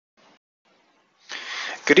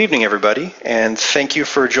Good evening, everybody, and thank you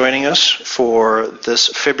for joining us for this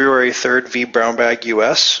February 3rd vBrownBag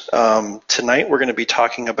US. Tonight, we're going to be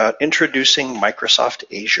talking about introducing Microsoft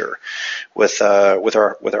Azure with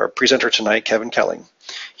our presenter tonight, Kevin Kelling.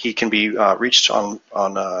 He can be reached on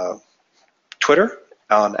Twitter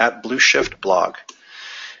at BlueShiftBlog.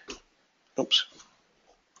 Oops.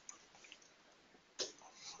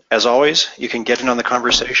 As always, you can get in on the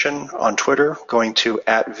conversation on Twitter, going to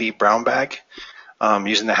 @vBrownBag.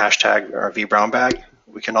 Using the hashtag vBrownBag.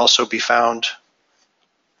 We can also be found,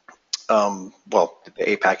 well, the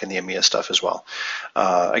APAC and the EMEA stuff as well.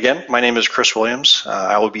 Again, my name is Chris Williams.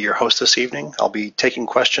 I will be your host this evening. I'll be taking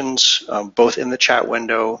questions both in the chat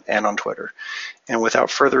window and on Twitter. And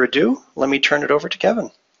without further ado, let me turn it over to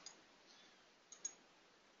Kevin.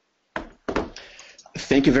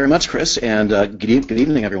 Thank you very much, Chris, and good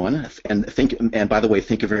evening, everyone. And by the way,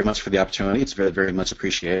 thank you very much for the opportunity. It's very, very much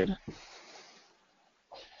appreciated.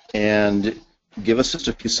 And give us just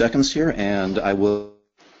a few seconds here, and I will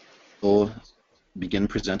begin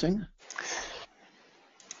presenting.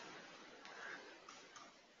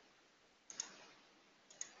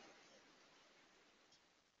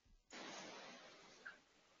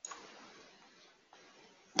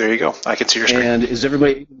 There you go. I can see your screen. And is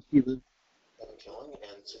everybody able to see the Kelling?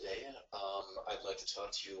 And today, I'd like to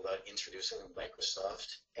talk to you about introducing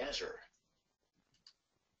Microsoft Azure.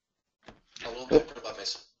 A little bit about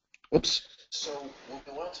myself. Oops. So what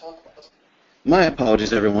we want to talk about. My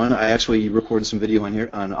apologies, everyone. I actually recorded some video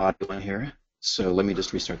on audio in here. So let me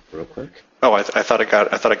just restart real quick. Oh, I thought it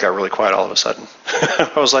got really quiet all of a sudden.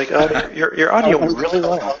 I was like, your audio really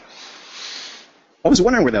loud. I was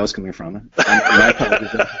wondering where that was coming from. My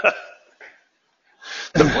apologies.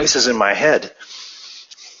 The voice is in my head.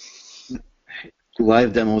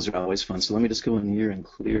 Live demos are always fun. So let me just go in here and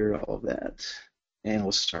clear all of that, and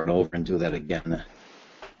we'll start over and do that again.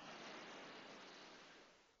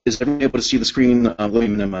 Is everyone able to see the screen? Let me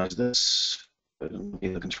minimize this. Let me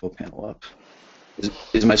get the control panel up.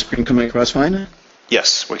 Is my screen coming across fine?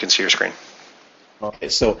 Yes, we can see your screen. Okay,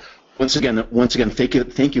 so once again,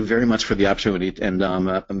 thank you very much for the opportunity, and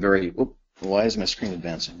I'm very. Why is my screen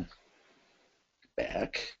advancing?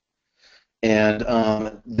 Back. And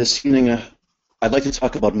this evening, I'd like to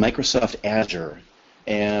talk about Microsoft Azure,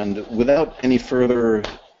 and without any further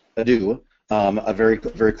ado. A very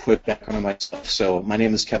quick background on myself. So my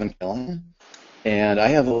name is Kevin Kelling, and I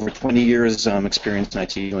have over 20 years experience in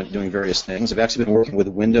IT doing various things. I've actually been working with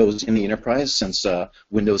Windows in the enterprise since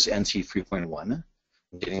Windows NT 3.1. I'm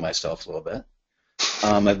dating myself a little bit.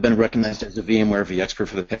 I've been recognized as a VMware vExpert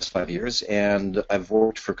for the past 5 years, and I've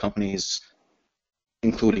worked for companies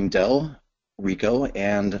including Dell, Ricoh,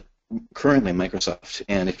 and currently Microsoft.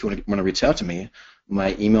 And if you want to reach out to me,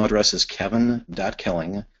 my email address is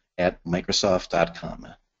kevin.kelling@microsoft.com.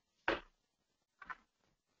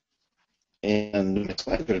 And my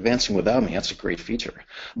slides are advancing without me. That's a great feature.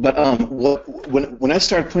 But when I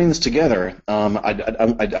started putting this together,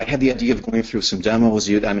 I had the idea of going through some demos.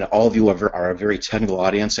 I mean, all of you are a very technical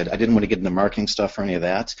audience. I didn't want to get into marketing stuff or any of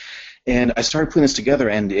that. And I started putting this together,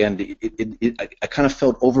 and I kind of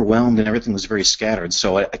felt overwhelmed, and everything was very scattered.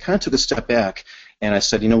 So I kind of took a step back, and I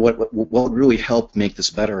said, you know what would really help make this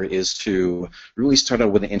better is to really start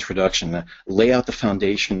out with an introduction, lay out the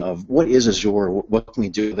foundation of what is Azure, what can we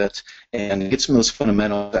do with it, and get some of those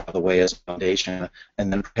fundamentals out of the way as a foundation,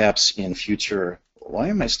 and then perhaps in future. Why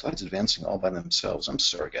are my slides advancing all by themselves? I'm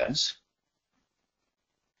sorry, guys.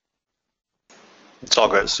 It's all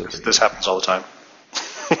good. This happens all the time.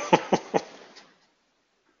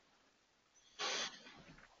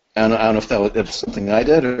 I don't know if that was something I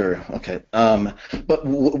did or okay. But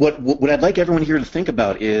what I'd like everyone here to think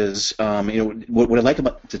about is, what I'd like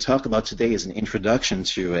to talk about today is an introduction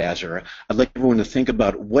to Azure. I'd like everyone to think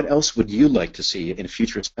about what else would you like to see in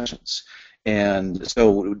future sessions. And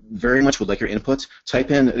so, very much would like your input. Type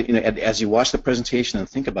in, as you watch the presentation and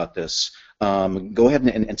think about this. Go ahead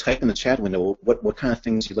and type in the chat window what kind of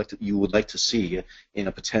things you would like to see in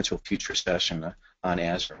a potential future session on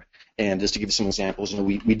Azure. And just to give you some examples,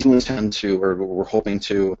 we do intend to, or we're hoping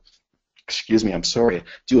to,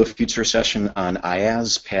 do a future session on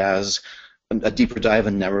IaaS, PaaS, a deeper dive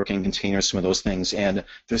in networking, containers, some of those things. And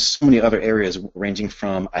there's so many other areas ranging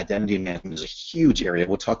from identity management is a huge area.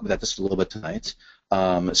 We'll talk about that just a little bit tonight.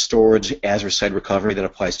 Storage, Azure Site Recovery, that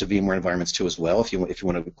applies to VMware environments too as well. If you want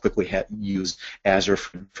to quickly use Azure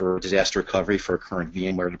for disaster recovery for a current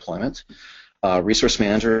VMware deployment. Resource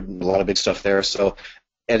Manager, a lot of big stuff there. So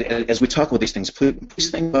as we talk about these things, please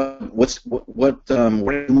think about what are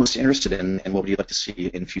you most interested in, and what would you like to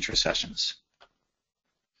see in future sessions.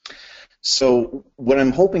 So what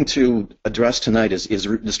I'm hoping to address tonight is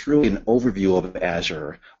just really an overview of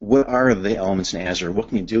Azure. What are the elements in Azure? What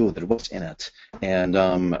can you do with it? What's in it? And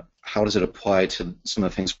how does it apply to some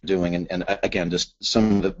of the things we're doing? And again, just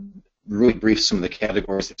some of the really brief, some of the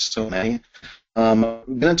categories. There's so many. I'm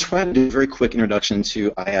going to try to do a very quick introduction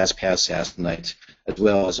to IaaS, PaaS, SaaS tonight, as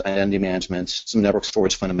well as identity management, some network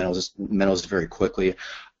storage fundamentals very quickly.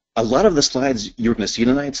 A lot of the slides you're going to see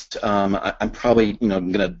tonight, I'm probably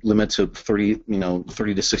going to limit to 30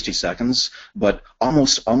 to 60 seconds. But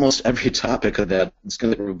almost every topic of that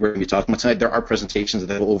we're going to be talking about tonight, there are presentations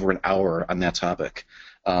that go over an hour on that topic.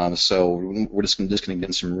 So we're just going to get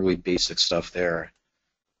into some really basic stuff there.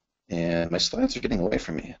 And my slides are getting away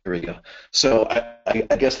from me. There we go. So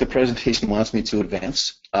I guess the presentation wants me to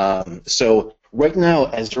advance. So right now,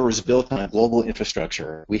 Azure is built on a global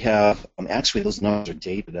infrastructure. We have, actually those numbers are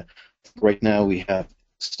dated. Right now we have,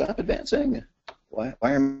 stop advancing. Why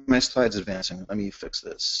are my slides advancing? Let me fix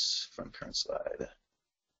this from current slide.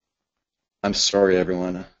 I'm sorry,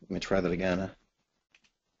 everyone. Let me try that again.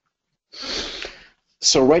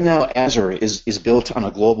 So right now, Azure is built on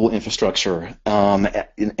a global infrastructure,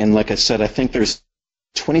 and like I said, I think there's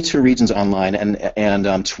 22 regions online,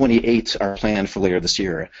 and 28 are planned for later this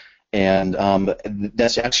year. And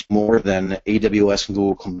that's actually more than AWS and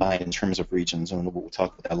Google combined in terms of regions, and we'll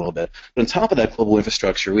talk about that a little bit. But on top of that global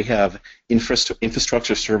infrastructure, we have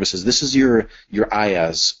infrastructure services. This is your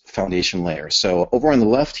IaaS foundation layer. So over on the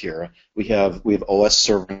left here, we have OS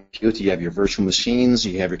server compute. You have your virtual machines.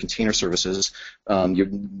 You have your container services.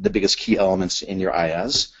 The biggest key elements in your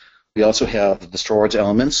IaaS. We also have the storage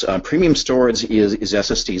elements. Premium storage is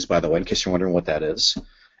SSDs, by the way, in case you're wondering what that is.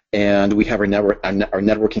 And we have our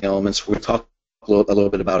networking elements. We'll talk a little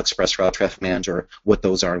bit about ExpressRoute, Traffic Manager, what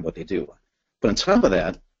those are and what they do. But on top of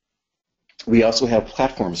that, we also have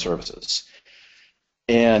platform services.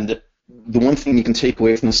 And the one thing you can take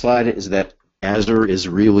away from the slide is that Azure is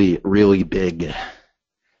really, really big.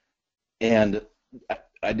 And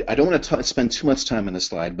I don't want to spend too much time on this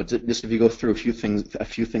slide, but just if you go through a few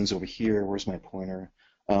things over here. Where's my pointer?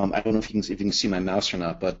 I don't know if you can see my mouse or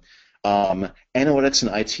not, but analytics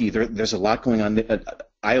and IT, there's a lot going on.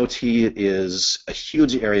 IoT is a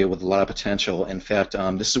huge area with a lot of potential. In fact,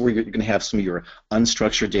 this is where you're going to have some of your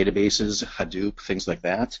unstructured databases, Hadoop, things like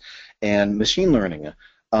that, and machine learning.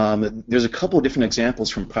 There's a couple of different examples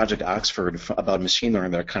from Project Oxford about machine learning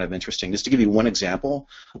that are kind of interesting. Just to give you one example,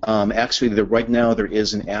 actually, right now there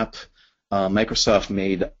is an app Microsoft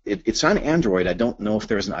made. It's on Android. I don't know if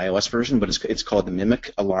there's an iOS version, but it's called the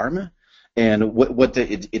Mimic Alarm. And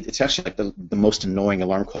it's actually like the most annoying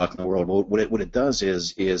alarm clock in the world. What it does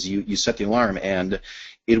is you set the alarm, and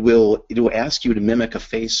it will ask you to mimic a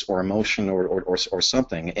face or emotion or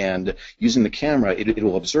something, and using the camera it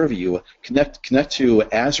will observe you, connect to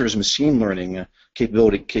Azure's machine learning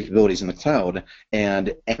capabilities in the cloud,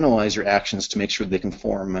 and analyze your actions to make sure they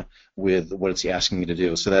conform with what it's asking you to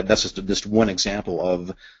do. So that's just one example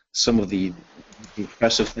of some of the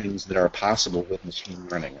impressive things that are possible with machine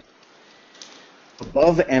learning.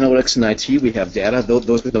 Above analytics and IT, we have data.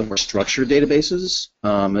 Those are the more structured databases.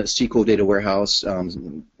 SQL Data Warehouse,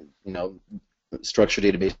 structured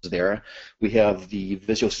databases there. We have the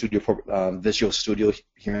Visual Studio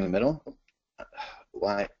here in the middle.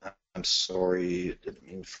 Why? I'm sorry, didn't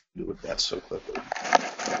mean to do that so quickly.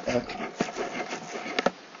 Okay.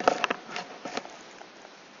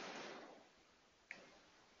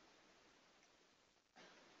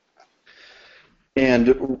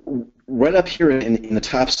 And right up here in the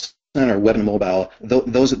top center, web and mobile,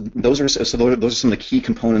 those are some of the key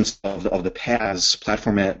components of the PaaS,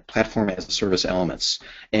 platform as a service elements.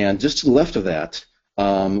 And just to the left of that,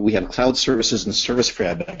 we have cloud services and service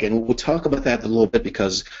fabric, and we'll talk about that a little bit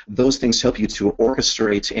because those things help you to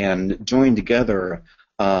orchestrate and join together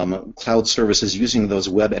cloud services using those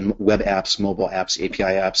web apps, mobile apps,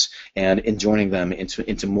 API apps, and joining them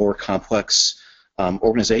into more complex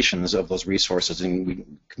organizations of those resources, and we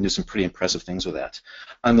can do some pretty impressive things with that.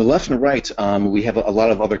 On the left and the right, we have a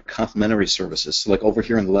lot of other complementary services. So like over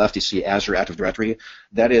here on the left, you see Azure Active Directory.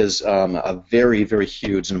 That is a very, very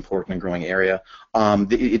huge and important and growing area.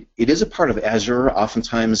 It is a part of Azure.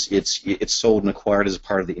 Oftentimes, it's sold and acquired as a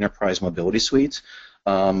part of the Enterprise Mobility Suite,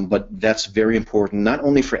 but that's very important, not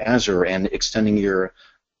only for Azure and extending your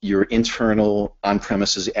internal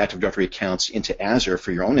on-premises Active Directory accounts into Azure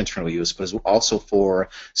for your own internal use, but also for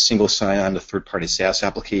single sign-on to third-party SaaS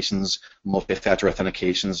applications, multi-factor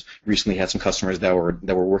authentications. Recently had some customers that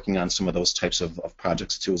were working on some of those types of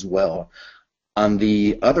projects too as well. On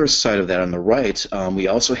the other side of that, on the right, we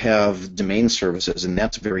also have domain services, and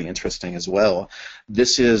that's very interesting as well.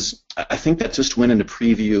 This is, I think that just went into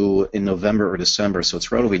preview in November or December, so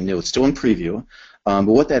it's relatively new. It's still in preview, but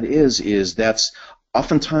what that is that's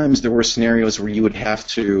oftentimes there were scenarios where you would have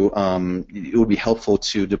to, it would be helpful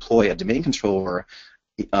to deploy a domain controller,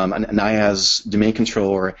 an IaaS domain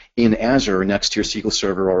controller in Azure next to your SQL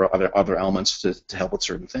Server or other elements to help with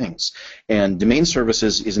certain things. And domain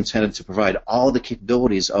services is intended to provide all the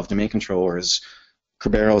capabilities of domain controllers,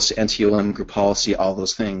 Kerberos, NTOM, group policy, all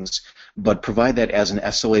those things, but provide that as an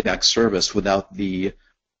SLA-backed service without the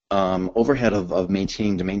overhead of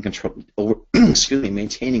maintaining domain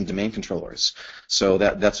maintaining domain controllers. So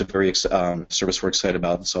that's a very service we're excited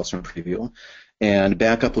about. It's also in preview. And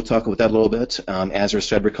backup, we'll talk about that a little bit. Azure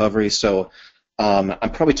Thread Recovery. So I'm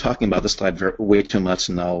probably talking about this slide way too much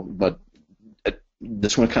now, but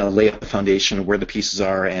this one kind of lay out the foundation, where the pieces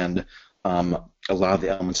are, and a lot of the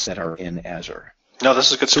elements that are in Azure. No,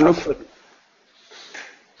 this is good stuff.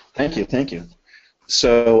 Thank you.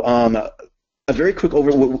 So a very quick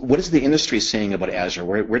overview. What is the industry saying about Azure?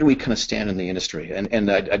 Where do we kind of stand in the industry? And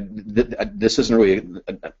this isn't really.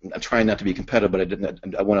 I'm trying not to be competitive, but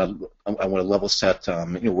I want to level set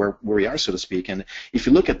where we are, so to speak. And if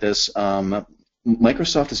you look at this,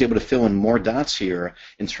 Microsoft is able to fill in more dots here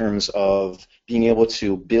in terms of being able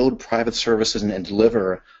to build private services and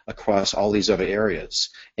deliver across all these other areas.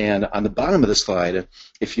 And on the bottom of the slide,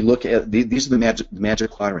 if you look at these are the magic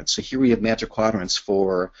quadrants. So here we have magic quadrants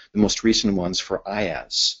for the most recent ones for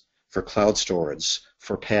IaaS, for cloud storage,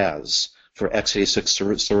 for PaaS, for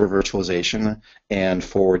x86 server virtualization, and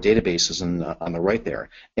for databases on the right there.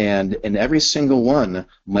 And in every single one,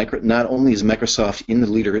 not only is Microsoft in the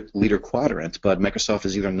leader quadrant, but Microsoft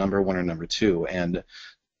is either number 1 or number 2. And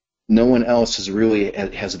no one else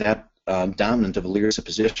has that dominant of a leadership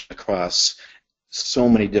position across so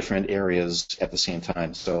many different areas at the same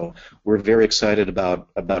time. So we're very excited about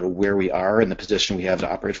where we are and the position we have to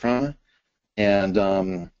operate from.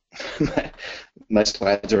 And my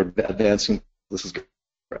slides are advancing. This is good,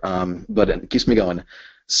 but it keeps me going.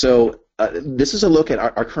 So this is a look at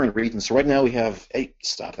our current region. So right now we have. Hey,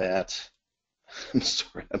 stop that!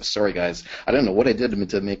 I'm sorry, guys. I don't know what I did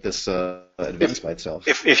to make this advance by itself.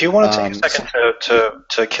 If you want to take a second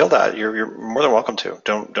to kill that, you're more than welcome to.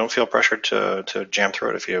 Don't feel pressured to jam through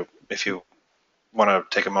it if you want to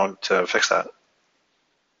take a moment to fix that.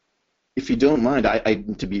 If you don't mind,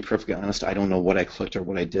 to be perfectly honest, I don't know what I clicked or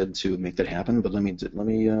what I did to make that happen. But let me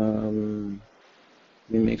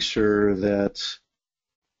make sure that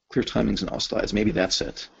clear timings in all slides. Maybe that's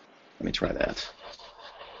it. Let me try that.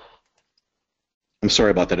 I'm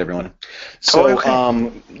sorry about that, everyone. So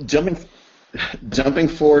jumping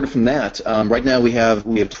forward from that, right now we have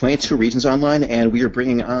 22 regions online, and we are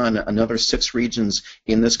bringing on another 6 regions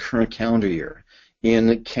in this current calendar year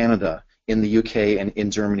in Canada, in the UK, and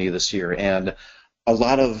in Germany this year. And a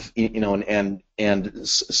lot of, and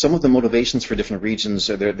some of the motivations for different regions,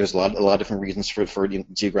 there's a lot of different reasons for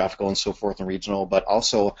geographical and so forth and regional, but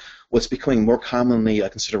also what's becoming more commonly a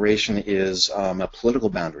consideration is political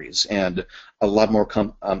boundaries, and a lot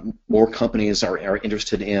more companies are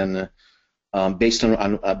interested in, based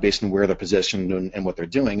on where they're positioned and what they're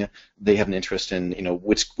doing, they have an interest in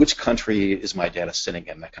which country is my data sitting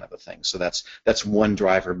in, that kind of a thing. So that's one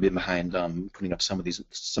driver behind putting up some of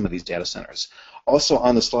these data centers. Also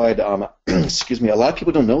on the slide, excuse me, a lot of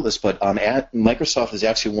people don't know this, but Microsoft is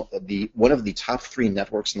actually one of the top 3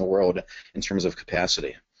 networks in the world in terms of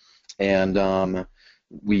capacity, and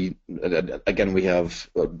we have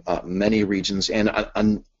many regions.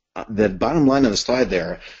 And the bottom line on the slide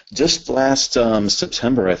there, just last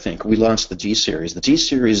September, I think, we launched the G Series. The G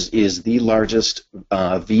Series is the largest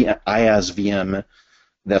IaaS VM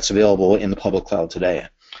that's available in the public cloud today.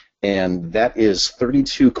 And that is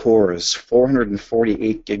 32 cores,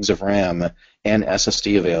 448 gigs of RAM, and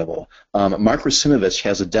SSD available. Mark Russinovich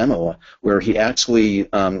has a demo where he actually,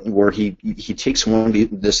 he takes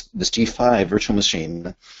this G5 virtual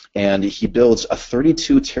machine, and he builds a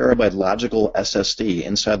 32 terabyte logical SSD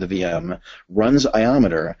inside the VM, runs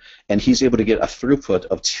Iometer, and he's able to get a throughput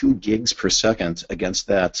of 2 gigs per second against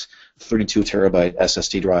that 32 terabyte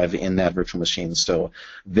SSD drive in that virtual machine. So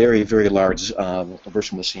very, very large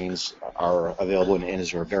virtual machines are available in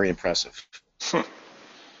Azure. Very impressive.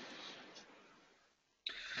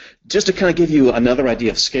 Just to kind of give you another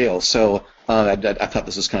idea of scale, so I thought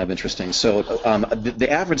this was kind of interesting. So the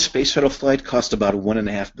average space shuttle flight cost about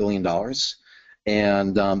 $1.5 billion,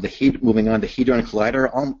 and moving on to Hadron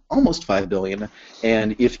Collider, almost $5 billion.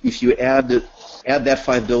 And if you add that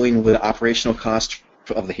 $5 billion with operational cost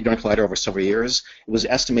of the Hadron Collider over several years, it was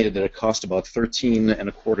estimated that it cost about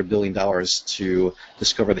 $13.25 billion to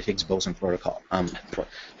discover the Higgs boson protocol,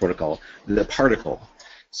 the particle.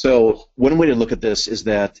 So one way to look at this is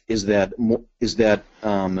that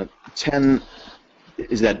 10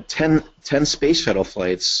 space shuttle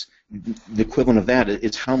flights, the equivalent of that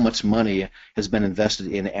is how much money has been invested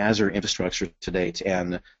in Azure infrastructure to date,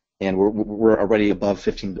 and we're already above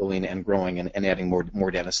 15 billion and growing, and adding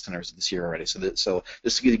more data centers this year already. So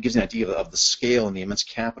this gives you an idea of the scale and the immense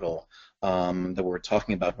capital that we're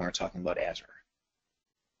talking about when we're talking about Azure.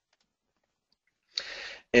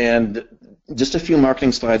 And just a few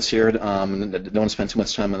marketing slides here. Don't want to spend too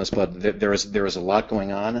much time on this, but there is a lot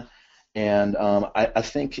going on, and I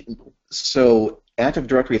think so. Active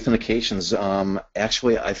Directory authentications.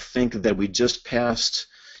 Actually, I think that we just passed.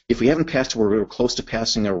 If we haven't passed, we're close to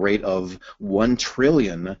passing a rate of 1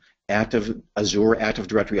 trillion Azure Active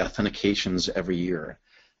Directory authentications every year.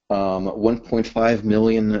 1.5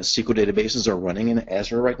 million SQL databases are running in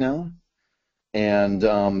Azure right now, and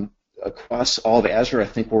across all of Azure, I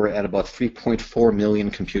think we're at about 3.4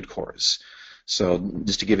 million compute cores. So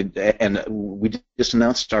just to give it, and we just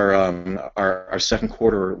announced our second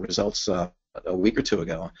quarter results a week or two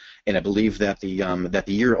ago, and I believe that the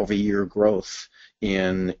year-over-year growth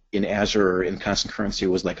in Azure in constant currency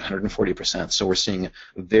was like 140%. So we're seeing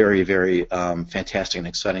very, very fantastic and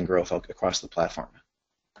exciting growth across the platform.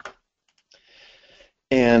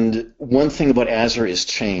 And one thing about Azure is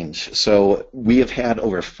change. So we have had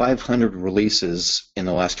over 500 releases in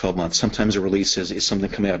the last 12 months. Sometimes a release is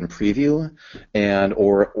something coming out in preview,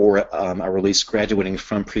 or a release graduating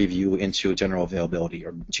from preview into general availability,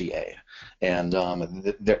 or GA. And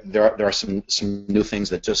there are some new things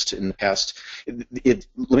that just in the past.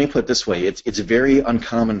 Let me put it this way: it's very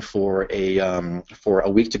uncommon for a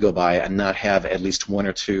week to go by and not have at least one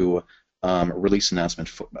or two release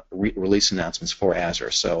announcements for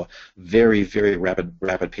Azure. So very, very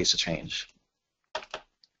rapid pace of change.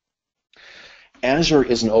 Azure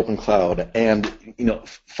is an open cloud, and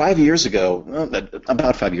 5 years ago,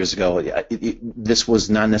 about 5 years ago, this was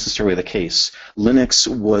not necessarily the case. Linux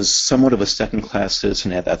was somewhat of a second-class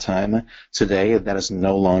citizen at that time. Today, that is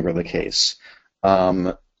no longer the case.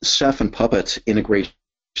 Chef and Puppet integrations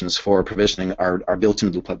for provisioning are built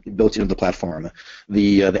into the platform.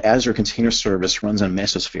 The Azure Container Service runs on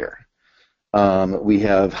Mesosphere. We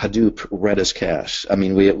have Hadoop, Redis cache. I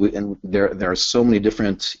mean, and there are so many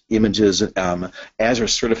different images, Azure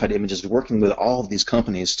certified images, working with all of these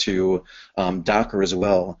companies, to Docker as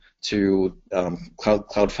well, to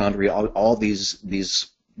Cloud Foundry, all these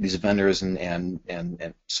vendors and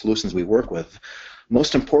solutions we work with.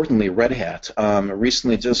 Most importantly, Red Hat.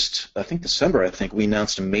 Recently, just I think December, we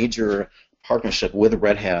announced a major partnership with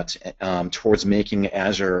Red Hat towards making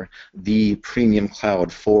Azure the premium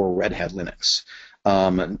cloud for Red Hat Linux.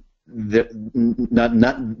 The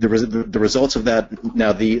results of that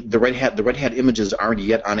now, the Red Hat images aren't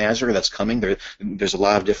yet on Azure. That's coming. There's a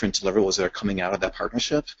lot of different deliverables that are coming out of that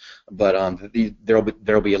partnership, but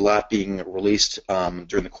there'll be a lot being released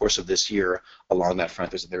during the course of this year along that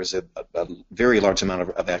front. There's a very large amount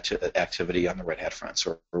of activity on the Red Hat front,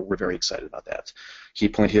 so we're very excited about that. Key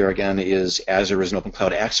point here again is Azure is an open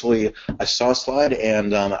cloud. Actually, I saw a slide,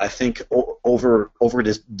 and I think over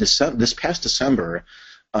this past December,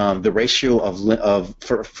 the ratio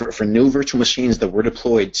for new virtual machines that were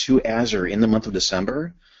deployed to Azure in the month of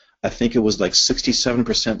December, I think it was like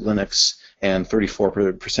 67% Linux and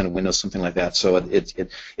 34% Windows, something like that. So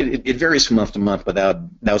it varies from month to month, but that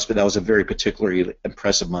was a very particularly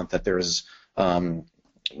impressive month, that there is a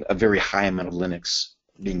very high amount of Linux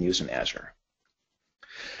being used in Azure.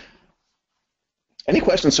 Any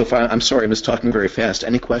questions so far? I'm sorry, I'm just talking very fast.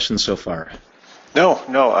 Any questions so far? No.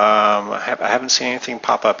 I haven't seen anything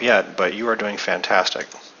pop up yet, but you are doing fantastic.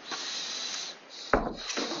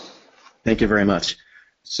 Thank you very much.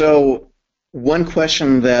 So one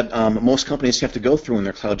question that most companies have to go through in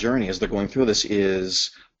their cloud journey as they're going through this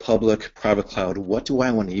is public, private cloud. What do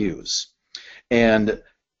I want to use? And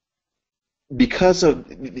because of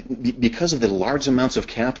the large amounts of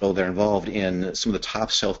capital that are involved in some of the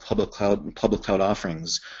top-shelf public cloud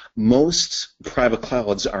offerings, most private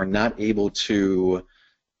clouds are not able to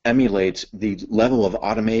emulate the level of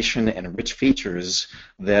automation and rich features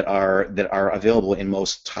that are available in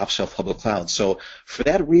most top-shelf public clouds. So for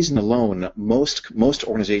that reason alone, most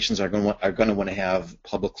organizations are going to want to have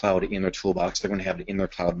public cloud in their toolbox. They're going to have it in their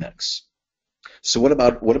cloud mix. So what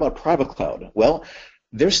about private cloud? Well,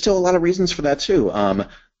 there's still a lot of reasons for that too.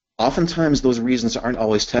 Oftentimes those reasons aren't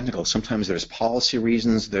always technical. Sometimes there's policy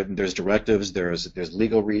reasons, there's directives, there's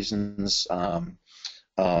legal reasons.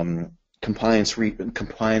 compliance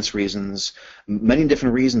reasons, many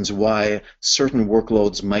different reasons why certain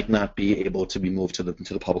workloads might not be able to be moved to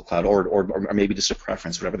the public cloud, or maybe just a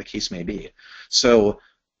preference, whatever the case may be. So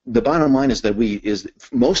the bottom line is that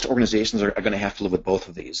most organizations are going to have to live with both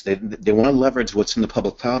of these. They want to leverage what's in the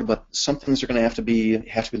public cloud, but some things are going to have to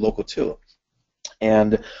be local too.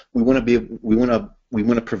 And we want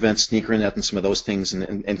to prevent sneakernet and some of those things,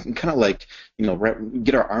 and kind of like,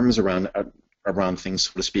 get our arms around things,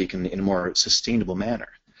 so to speak, in a more sustainable manner.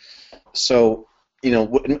 So,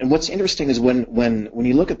 and what's interesting is when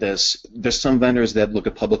you look at this, there's some vendors that look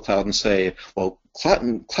at public cloud and say, well,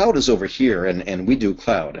 cloud is over here, and we do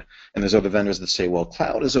cloud. And there's other vendors that say, well,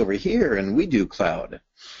 cloud is over here, and we do cloud.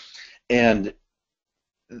 And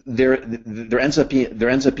there ends up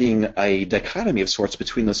being a dichotomy of sorts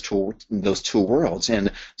between those two worlds.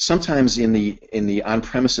 And sometimes in the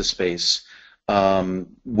on-premises space,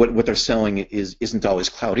 what they're selling isn't always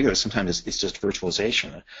cloud either. Sometimes it's just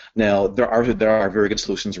virtualization. Now there are very good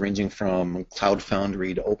solutions ranging from Cloud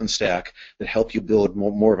Foundry to OpenStack that help you build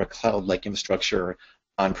more of a cloud-like infrastructure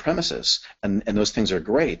on premises, and those things are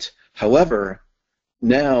great. However,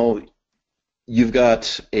 now you've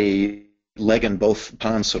got a leg in both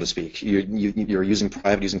ponds, so to speak. You're using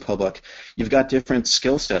private, using public. You've got different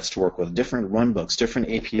skill sets to work with, different runbooks, different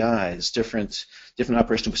APIs, different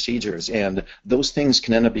operational procedures, and those things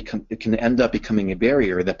can end up becoming a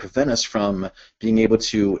barrier that prevent us from being able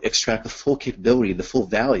to extract the full capability, the full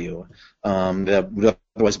value that would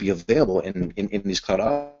otherwise be available in these cloud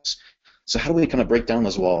options. So how do we kind of break down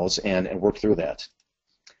those walls and work through that?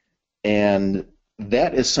 And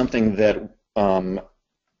that is something that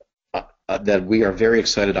that we are very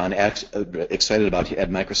excited about at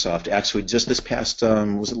Microsoft. Actually, just this past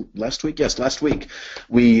was it last week? Yes, last week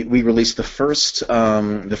we released the first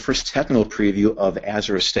technical preview of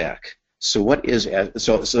Azure Stack. So what is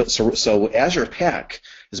so Azure Pack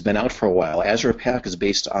has been out for a while. Azure Pack is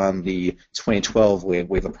based on the 2012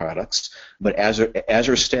 wave of products, but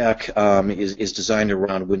Azure Stack is designed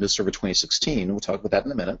around Windows Server 2016. We'll talk about that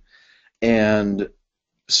in a minute. And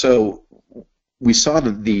so we saw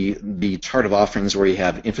the chart of offerings where you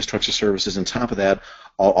have infrastructure services, and on top of that,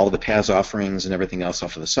 all the PaaS offerings and everything else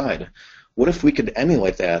off to the side. What if we could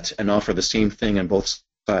emulate that and offer the same thing on both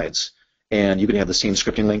sides? And you could have the same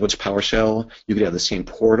scripting language, PowerShell. You could have the same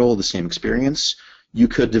portal, the same experience. You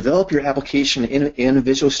could develop your application in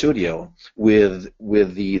Visual Studio with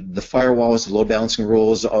the firewalls, the load balancing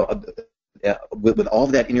rules, with all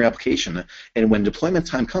of that in your application, and when deployment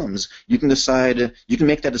time comes, you can decide, you can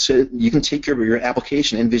make that decision, you can take your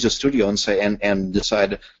application in Visual Studio and say and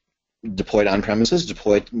decide, deploy it on premises,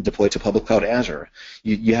 deploy to public cloud Azure.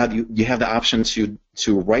 You have the option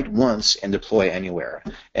to write once and deploy anywhere,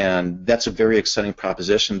 and that's a very exciting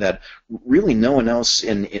proposition that really no one else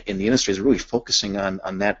in the industry is really focusing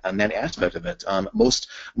on that aspect of it.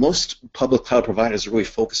 Most public cloud providers are really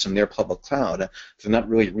focused on their public cloud. They're not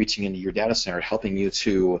really reaching into your data center, helping you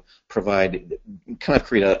to provide, kind of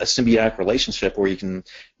create a symbiotic relationship where you can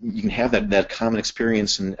have that common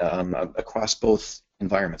experience across both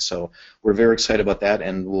environments. So we're very excited about that,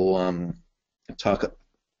 and we'll talk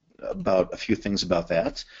about a few things about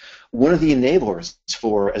that. One of the enablers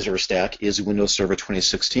for Azure Stack is Windows Server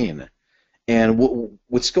 2016. And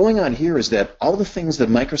what's going on here is that all the things that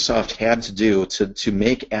Microsoft had to do to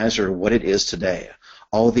make Azure what it is today,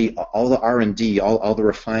 all the R&D, all the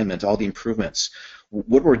refinement, all the improvements,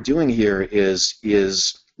 what we're doing here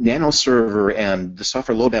is Nano Server and the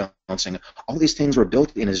software load balancing, all these things were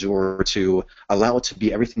built in Azure to allow it to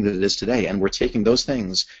be everything that it is today, and we're taking those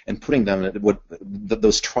things and putting them,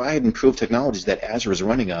 those tried and proved technologies that Azure is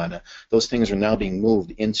running on, those things are now being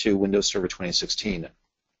moved into Windows Server 2016.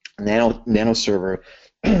 Nano Server,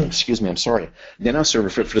 excuse me, I'm sorry. Nano Server,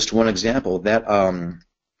 for just one example, that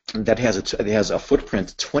has a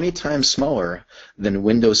footprint 20 times smaller than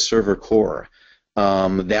Windows Server Core.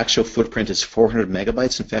 The actual footprint is 400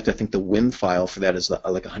 megabytes. In fact, I think the WIM file for that is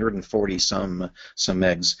like 140 some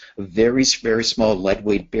megs. Very, very small,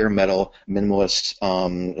 lightweight, bare metal, minimalist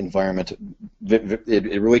environment.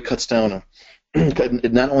 It really cuts down.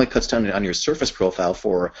 It not only cuts down on your surface profile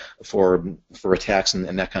for attacks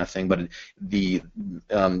and that kind of thing, but the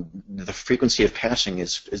frequency of patching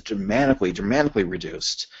is dramatically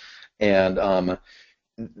reduced. And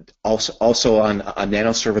also on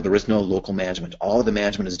Nano Server, there is no local management. All of the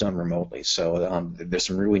management is done remotely. So there's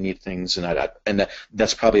some really neat things, and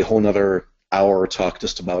that's probably a whole other hour talk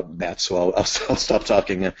just about that. So I'll stop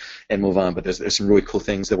talking and move on. But there's some really cool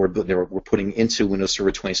things that we're putting into Windows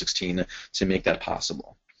Server 2016 to make that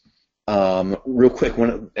possible. Real quick,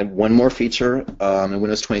 one more feature in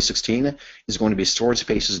Windows 2016 is going to be Storage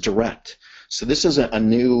Spaces Direct. So this is a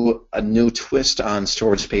new twist on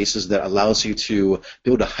storage spaces that allows you to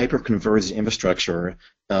build a hyper-converged infrastructure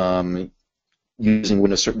using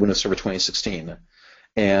Windows Server 2016.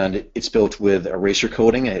 And it's built with erasure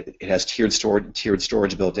coding. It has tiered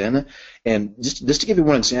storage built in. And just to give you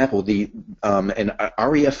one example, and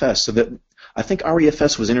REFS. So that I think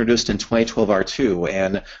REFS was introduced in 2012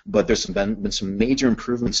 R2, but there's been some major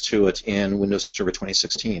improvements to it in Windows Server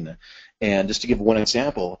 2016. And just to give one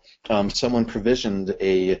example, someone provisioned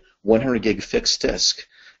a 100 gig fixed disk,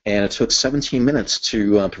 and it took 17 minutes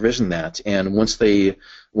to provision that. And once they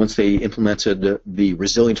implemented the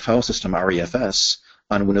resilient file system REFS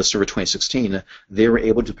on Windows Server 2016, they were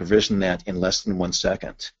able to provision that in less than 1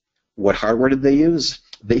 second. What hardware did they use?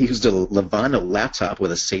 They used a Levana laptop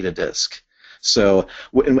with a SATA disk. So,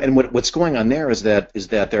 and what's going on there is that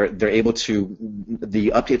they're able to, the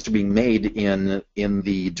updates are being made in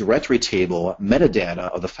the directory table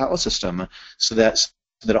metadata of the file system, so that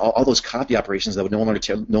all those copy operations that would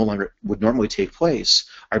no longer would normally take place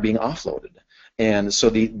are being offloaded. And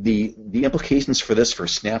so the implications for this, for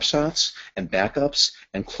snapshots and backups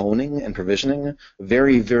and cloning and provisioning,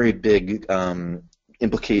 very, very big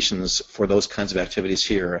implications for those kinds of activities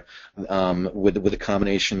here with a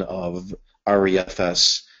combination of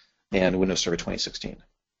REFS and Windows Server 2016.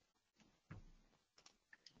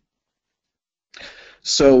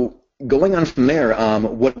 So going on from there,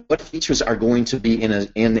 what features are going to be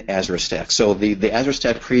in Azure Stack? So the Azure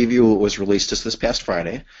Stack preview was released just this past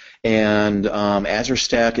Friday, and Azure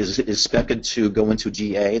Stack is expected to go into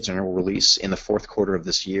GA, general release, in the fourth quarter of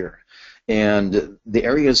this year. And the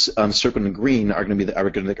areas circled in green are going to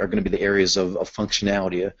be the areas of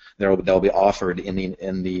functionality that will be offered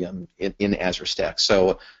in Azure Stack.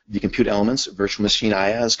 So the compute elements, virtual machine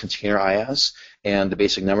IaaS, container IaaS, and the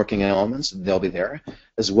basic networking elements, they'll be there,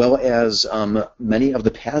 as well as many of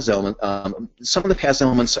the PaaS elements. Some of the PaaS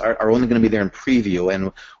elements are only going to be there in preview,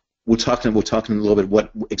 and we'll talk in a little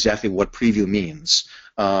bit exactly what preview means.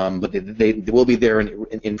 But they will be there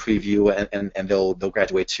in preview, and they'll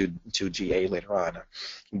graduate to GA later on.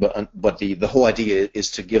 But the whole idea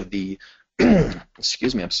is to give the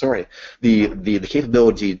excuse me, I'm sorry, the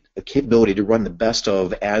capability to run the best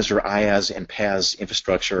of Azure IaaS and PaaS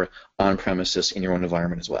infrastructure on premises in your own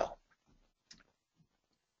environment as well.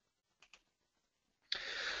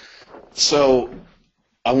 So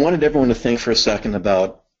I wanted everyone to think for a second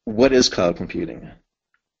about what is cloud computing.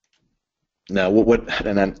 Now,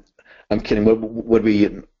 and I'm kidding. What do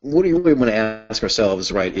you really want to ask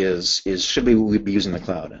ourselves, right? Is should we be using the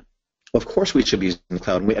cloud? Well, of course, we should be using the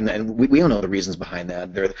cloud, and we all know the reasons behind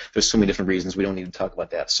that. There's so many different reasons. We don't need to talk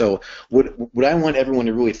about that. So, what I want everyone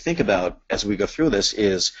to really think about as we go through this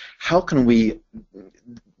is how can we,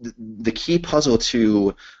 the key puzzle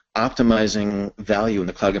to optimizing value in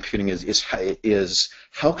the cloud computing is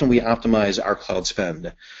how can we optimize our cloud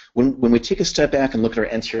spend? When we take a step back and look at our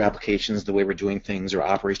end-tier applications, the way we're doing things, our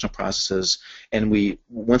operational processes, and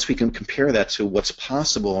once we can compare that to what's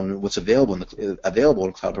possible and what's available in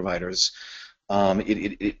cloud providers,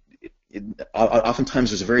 oftentimes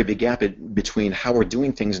there's a very big gap between how we're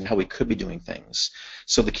doing things and how we could be doing things.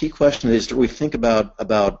 So the key question is to really think about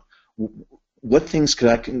what things could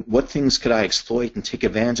I exploit and take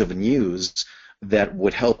advantage of and use that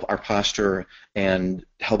would help our posture and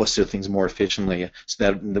help us do things more efficiently, so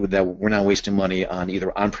that we're not wasting money on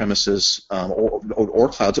either on-premises or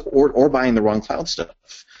clouds or buying the wrong cloud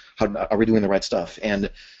stuff. How are we doing the right stuff? And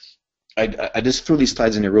I just threw these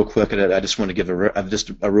slides in here real quick, and I just want to give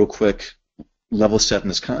a real quick level set in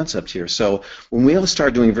this concept here. So when we all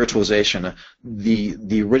started doing virtualization,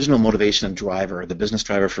 the original motivation and driver, the business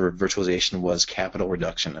driver for virtualization, was capital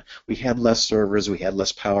reduction. We had less servers, we had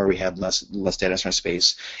less power, we had less data center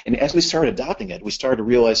space. And as we started adopting it, we started to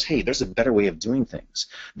realize, hey, there's a better way of doing things.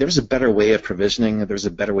 There's a better way of provisioning. There's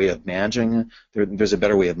a better way of managing. There's a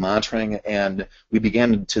better way of monitoring. And we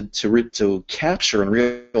began to capture and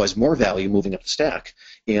realize more value moving up the stack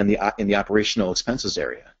in the operational expenses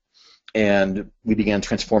area. And we began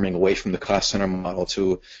transforming away from the cost center model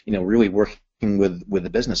to, really working with the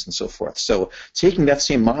business and so forth. So taking that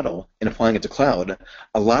same model and applying it to cloud,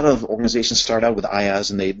 a lot of organizations start out with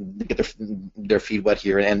IaaS and they get their feet wet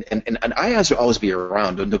here. And IaaS will always be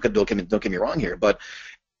around. Don't get me wrong here, but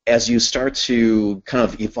as you start to kind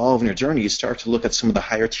of evolve in your journey, you start to look at some of the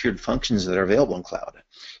higher tiered functions that are available in cloud.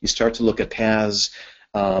 You start to look at PaaS,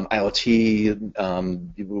 IoT,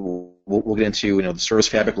 we'll get into the service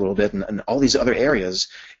fabric a little bit, and all these other areas,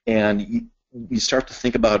 and you start to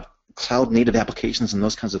think about cloud native applications and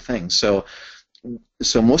those kinds of things. So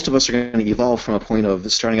so most of us are going to evolve from a point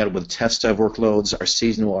of starting out with test dive workloads, our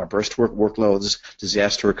seasonal, our burst workloads,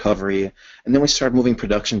 disaster recovery, and then we start moving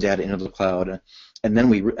production data into the cloud, and then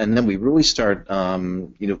we really start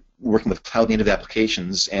working with cloud native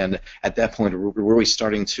applications, and at that point we're really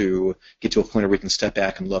starting to get to a point where we can step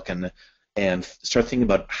back and look and start thinking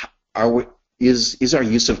about is our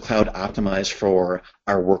use of cloud optimized for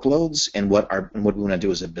our workloads and what we want to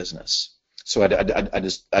do as a business. So I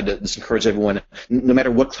just encourage everyone, no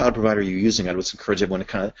matter what cloud provider you're using, I would just encourage everyone to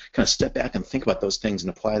kind of step back and think about those things and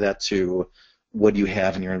apply that to what you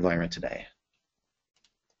have in your environment today.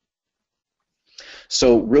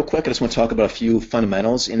 So real quick, I just want to talk about a few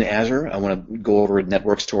fundamentals in Azure. I want to go over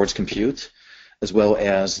network storage compute, as well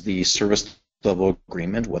as the service level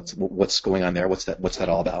agreement. What's going on there? What's that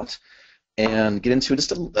all about? And get into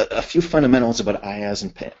just a few fundamentals about IaaS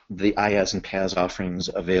and the IaaS and PaaS offerings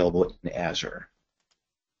available in Azure.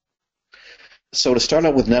 So to start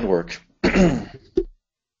out with network, there's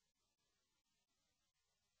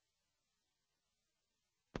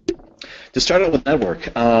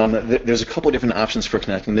a couple of different options for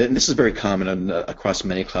connecting. And this is very common across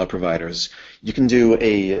many cloud providers. You can do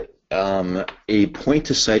a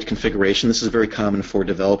point-to-site configuration. This is very common for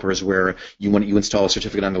developers where you install a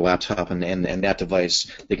certificate on the laptop and that device,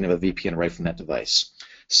 they can have a VPN right from that device.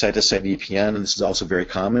 Site-to-site VPN, and this is also very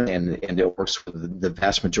common, and it works with the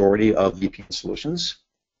vast majority of VPN solutions.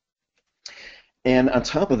 And on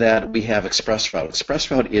top of that, we have ExpressRoute.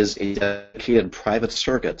 ExpressRoute is a dedicated private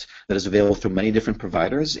circuit that is available through many different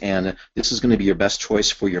providers, and this is going to be your best choice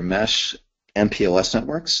for your mesh MPLS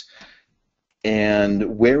networks.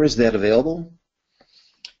 And where is that available?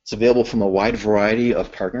 It's available from a wide variety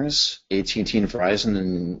of partners. AT&T and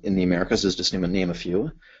Verizon in the Americas is just to name a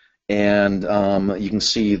few. And you can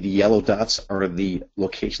see the yellow dots are the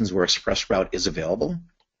locations where ExpressRoute is available.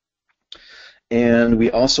 And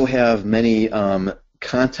we also have many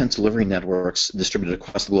content delivery networks distributed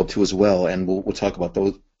across the globe too as well. And we'll talk about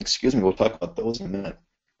those. We'll talk about those in a minute.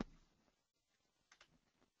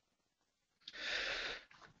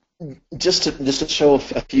 Just to show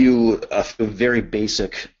a few very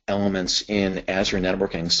basic elements in Azure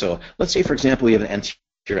networking. So let's say, for example, you have an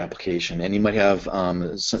n-tier application, and you might have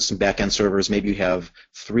some back-end servers. Maybe you have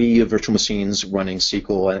 3 virtual machines running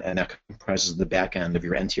SQL, and that comprises the back-end of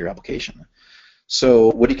your n-tier application.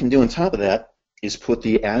 So what you can do on top of that is put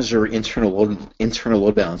the Azure internal load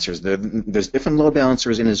balancers. There's different load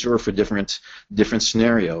balancers in Azure for different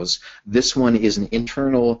scenarios. This one is an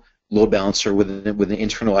internal load balancer with an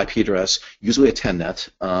internal IP address, usually a telnet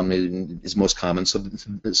is most common. So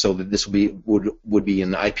this would be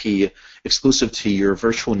an IP exclusive to your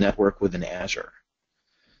virtual network within Azure.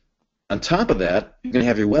 On top of that, you're going to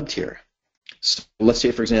have your web tier. So let's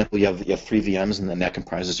say, for example, you have 3 VMs, and then that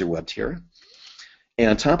comprises your web tier. And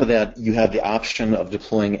on top of that, you have the option of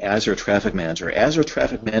deploying Azure Traffic Manager. Azure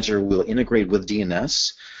Traffic Manager will integrate with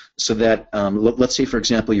DNS. So that, let's say, for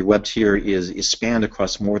example, your web tier is spanned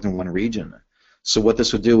across more than one region. So what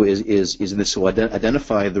this will do is this will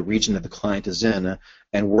identify the region that the client is in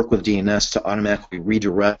and work with DNS to automatically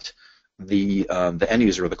redirect the end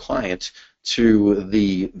user or the client to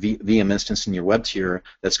the VM instance in your web tier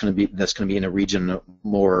that's going to be in a region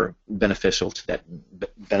more beneficial to them.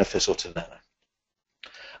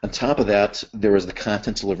 On top of that, there is the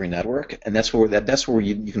content delivery network, and that's where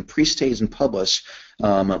you can pre-stage and publish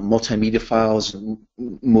multimedia files,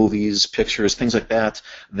 movies, pictures, things like that.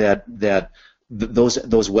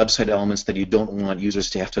 Those website elements that you don't want users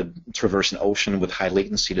to have to traverse an ocean with high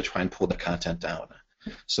latency to try and pull the content down.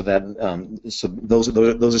 So those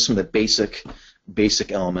are some of the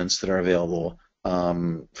basic elements that are available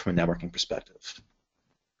from a networking perspective.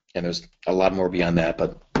 And there's a lot more beyond that,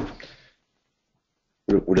 but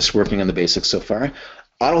we're just working on the basics so far.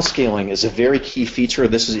 Autoscaling is a very key feature.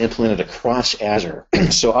 This is implemented across Azure.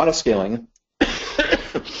 So autoscaling,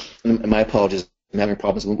 and my apologies, I'm having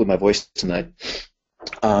problems with my voice tonight.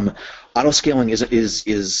 Autoscaling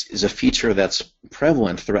is a feature that's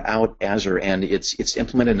prevalent throughout Azure, and it's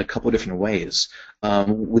implemented in a couple of different ways.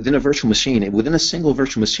 Within a single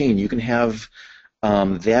virtual machine, you can have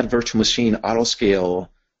that virtual machine autoscale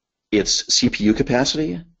its CPU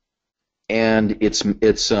capacity and its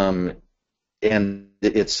memory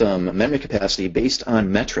capacity based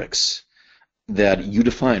on metrics that you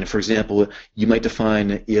define. For example, you might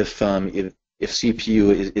define if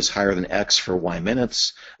CPU is higher than X for Y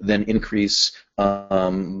minutes, then increase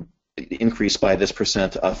increase by this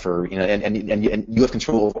percent for and you have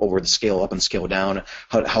control over the scale up and scale down,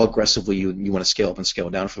 how aggressively you want to scale up and scale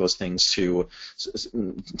down for those things to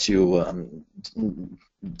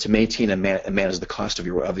maintain and manage the cost of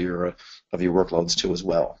your workloads too as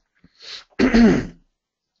well.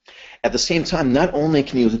 At the same time, not only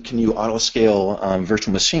can you auto scale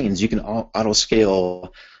virtual machines, you can auto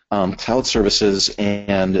scale cloud services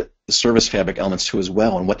and service fabric elements too as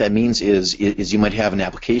well. And what that means is you might have an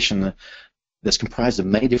application that's comprised of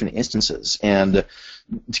many different instances. And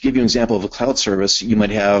to give you an example of a cloud service, you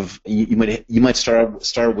might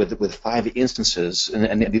start with 5 instances,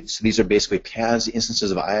 and so these are basically PaaS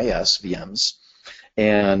instances of IIS VMs.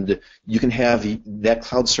 And you can have that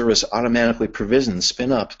cloud service automatically provision,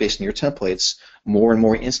 spin up based on your templates, more and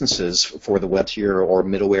more instances for the web tier or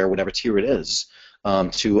middleware, whatever tier it is,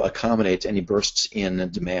 to accommodate any bursts in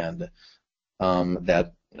demand. And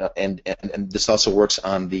this also works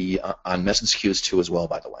on message queues too as well,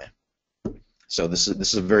 by the way. So this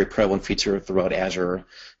is a very prevalent feature throughout Azure,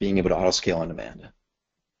 being able to auto scale on demand.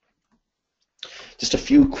 Just a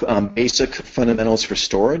few basic fundamentals for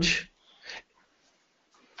storage.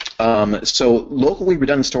 So locally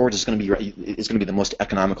redundant storage is going to be the most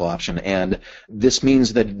economical option, and this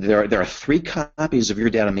means that there are 3 copies of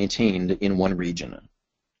your data maintained in one region.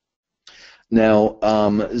 Now,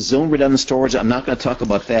 zone redundant storage, I'm not going to talk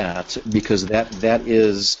about that because that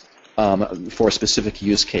is for a specific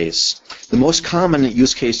use case. The most common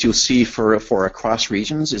use case you'll see for across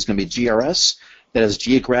regions is going to be GRS. That is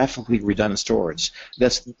geographically redundant storage.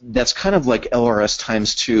 That's kind of like LRS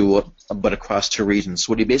times 2, but across 2 regions.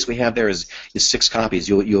 So what you basically have there is 6 copies.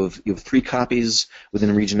 You have 3 copies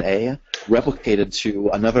within region A, replicated to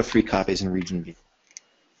another 3 copies in region B.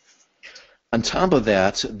 On top of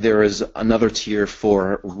that, there is another tier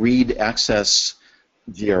for read access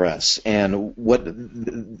GRS, and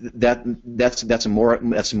that's a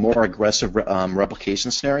more aggressive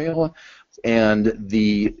replication scenario. And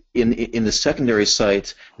in the secondary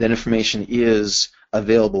site, that information is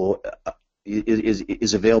available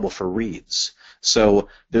for reads. So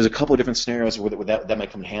there's a couple of different scenarios where that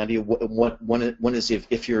might come in handy. One is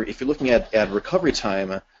if you're looking at recovery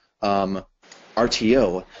time,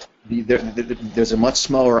 RTO. There's a much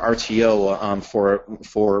smaller RTO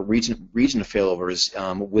for region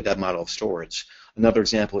failovers with that model of storage. Another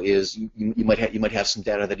example is you might have some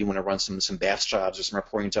data that you want to run some batch jobs or some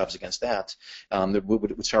reporting jobs against that,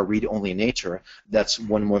 which are read-only in nature. That's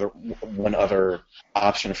one other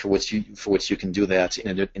option for which you can do that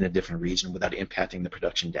in a different region without impacting the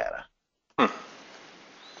production data.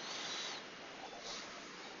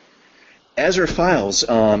 Azure Files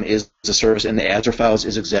is a service, and the Azure Files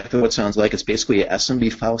is exactly what it sounds like. It's basically a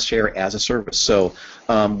SMB file share as a service. So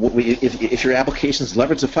if your applications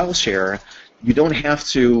leverage the file share, you don't have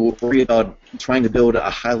to worry about trying to build a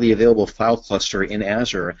highly available file cluster in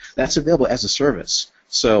Azure. That's available as a service.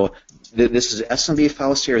 So this is SMB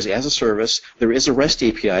file shares as a service. There is a REST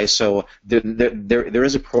API, so there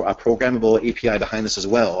is a programmable API behind this as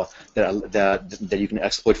well that you can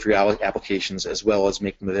exploit for your applications as well as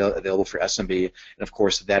make them available for SMB. And of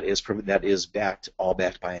course, that is all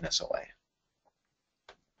backed by an SLA.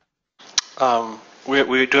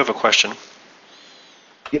 We do have a question.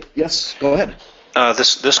 Yes, go ahead.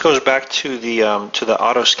 This goes back to the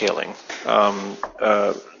auto scaling.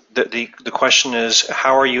 The question is,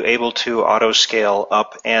 how are you able to auto scale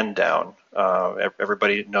up and down?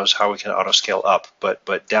 Everybody knows how we can auto scale up,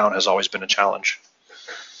 but down has always been a challenge.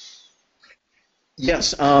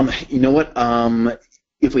 Yes, you know what?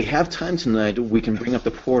 If we have time tonight, we can bring up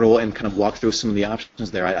the portal and kind of walk through some of the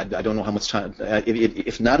options there. I don't know how much time.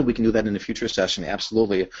 If not, we can do that in a future session.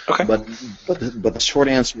 Absolutely. Okay. But the short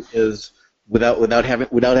answer is, without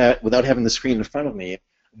having the screen in front of me,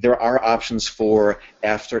 there are options for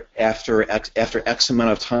after X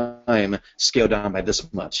amount of time, scale down by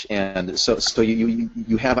this much, and so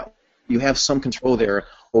you have some control there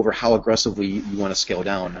over how aggressively you want to scale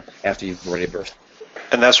down after you've already burst.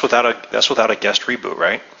 And that's without a guest reboot,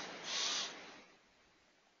 right?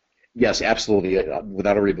 Yes, absolutely.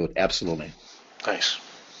 Without a reboot, absolutely. Nice.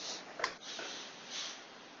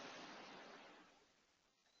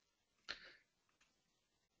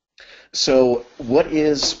 So what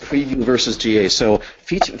is preview versus GA? So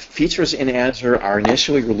features in Azure are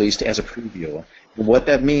initially released as a preview. And what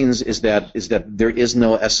that means is that there is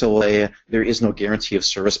no SLA, there is no guarantee of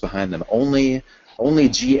service behind them. Only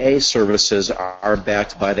GA services are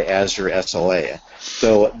backed by the Azure SLA.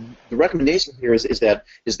 So the recommendation here is that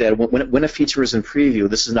when a feature is in preview,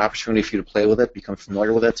 this is an opportunity for you to play with it, become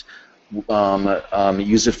familiar with it,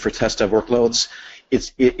 use it for test of workloads.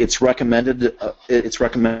 it's recommended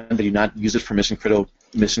that you not use it for mission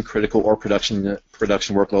critical or production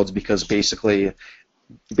workloads, because basically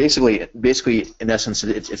in essence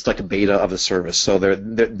it's like a beta of the service. So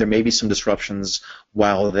there may be some disruptions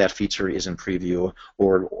while that feature is in preview,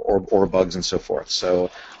 or bugs and so forth. So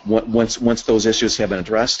once those issues have been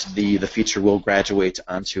addressed, the feature will graduate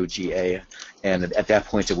onto GA, and at that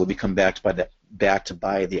point it will become backed by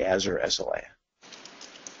the Azure SLA.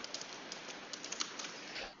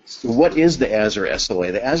 So what is the Azure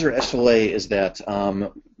SLA? The Azure SLA is that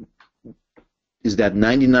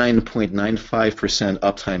 99.95%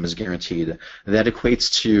 uptime is guaranteed. That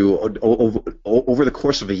equates to, over the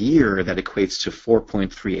course of a year, that equates to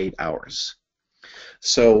 4.38 hours.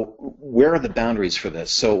 So where are the boundaries for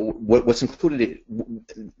this? So what's included,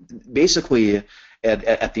 basically,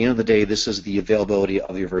 at the end of the day, this is the availability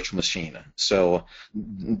of your virtual machine. So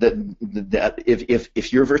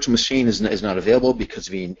if your virtual machine is not available because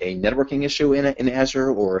of a networking issue in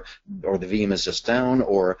Azure, or the VM is just down,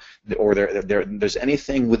 or there's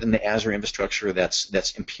anything within the Azure infrastructure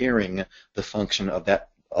that's impairing the function of that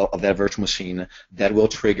virtual machine, that will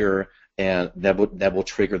trigger the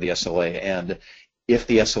SLA. And if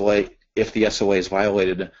the SLA is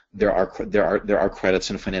violated, there are credits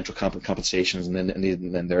and financial compensations, and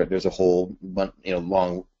then there's a whole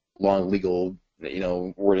long legal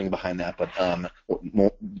wording behind that. But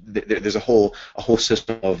there's a whole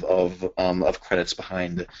system of credits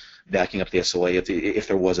behind backing up the SLA if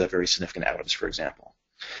there was a very significant outage, for example.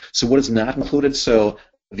 So what is not included? So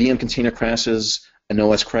VM container crashes, an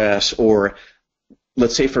OS crash, or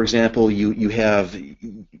let's say, for example, you have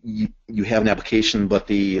an application, but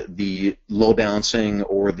the load balancing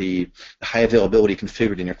or the high availability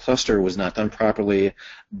configured in your cluster was not done properly.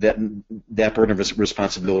 That burden of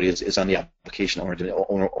responsibility is on the application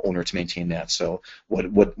owner to maintain that. So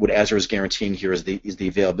what Azure is guaranteeing here is the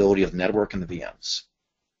availability of the network and the VMs.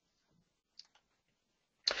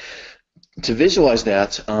 To visualize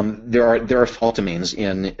that, there are fault domains.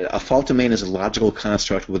 A fault domain is a logical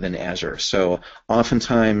construct within Azure. So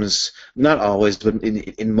oftentimes, not always, but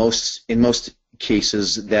in most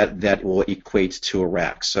cases, that will equate to a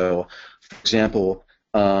rack. So, for example,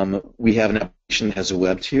 we have an application that has a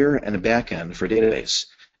web tier and a backend for database.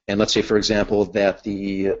 And let's say, for example,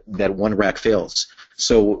 that one rack fails.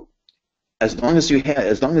 So as long as you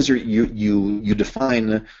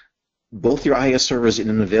define both your IS servers in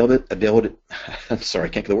an availability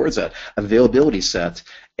set,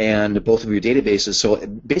 and both of your databases. So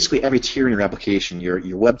basically every tier in your application,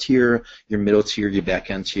 your web tier, your middle tier, your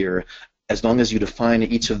backend tier, as long as you define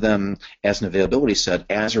each of them as an availability set,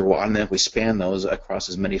 Azure will automatically span those across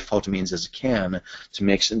as many fault domains as it can to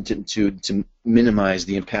minimize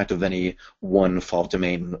the impact of any one fault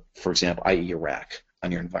domain, for example, i.e. a rack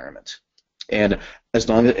on your environment. And as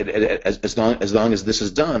long as this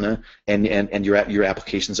is done, and your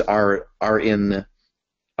applications are in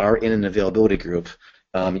an availability group,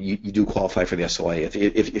 you do qualify for the SLA.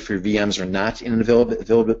 If your VMs are not in an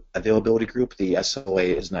availability group, the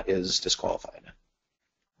SLA is disqualified.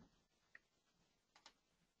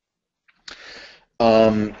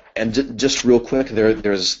 And just real quick,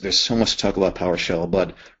 there's so much to talk about PowerShell,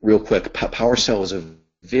 but real quick, PowerShell is a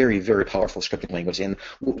very, very powerful scripting language, and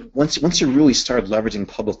once you really start leveraging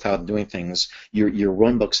public cloud and doing things, your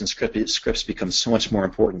runbooks and scripts become so much more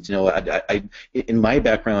important. In my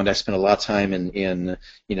background, I spent a lot of time in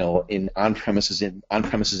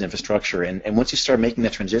on-premises infrastructure, and once you start making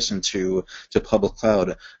that transition to public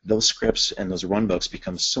cloud, those scripts and those runbooks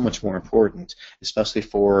become so much more important, especially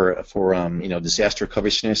for disaster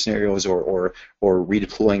recovery scenarios or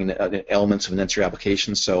redeploying elements of an entire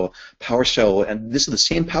application. So PowerShell, and this is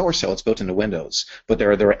the same PowerShell, it's built into Windows, but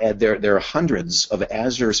there are hundreds of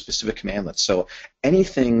Azure-specific commandlets. So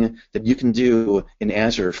anything that you can do in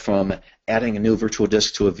Azure, from adding a new virtual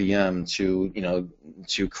disk to a VM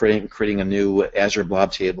to creating a new Azure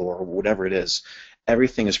blob table or whatever it is,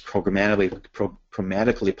 everything is programmatically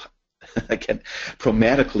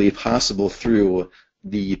possible through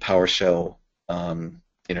the PowerShell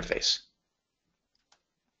interface.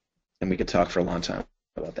 And we could talk for a long time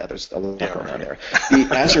about that. There's a lot going on there. The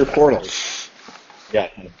Azure portal. Yeah,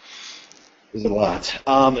 there's a lot.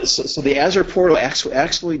 So the Azure portal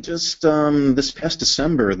actually just this past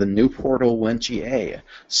December, the new portal went GA.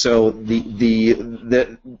 So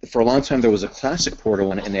for a long time there was a classic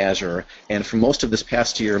portal in Azure, and for most of this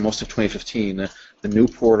past year, most of 2015, the new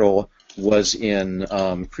portal was in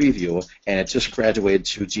preview, and it just graduated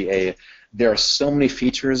to GA. There are so many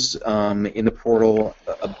features in the portal,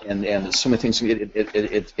 and so many things.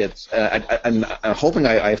 I'm hoping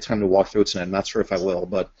I have time to walk through it tonight. I'm not sure if I will,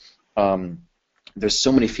 but There's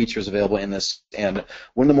so many features available in this, and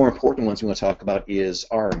one of the more important ones we want to talk about is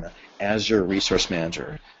ARM, Azure Resource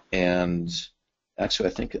Manager. And actually,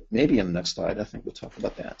 I think maybe in the next slide, I think we'll talk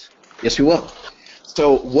about that. Yes, we will.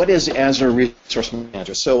 So what is Azure Resource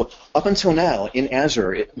Manager? So up until now, in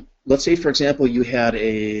Azure, let's say, for example, you had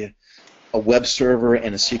a web server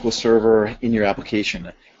and a SQL server in your application.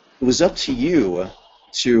 It was up to you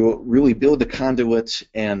to really build the conduit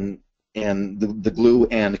and the glue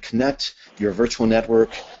and connect your virtual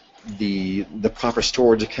network, the proper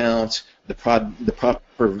storage account, the proper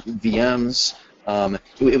VMs.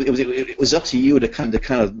 It was up to you to kind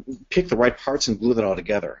of pick the right parts and glue that all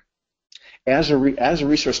together. Azure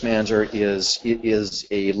Resource Manager is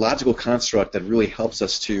a logical construct that really helps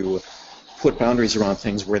us to put boundaries around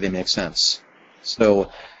things where they make sense.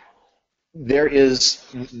 So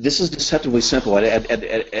this is deceptively simple. At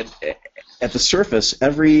the surface,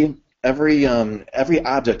 every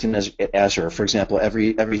object in Azure, for example,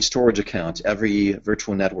 every storage account, every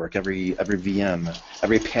virtual network, every VM,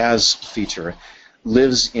 every PaaS feature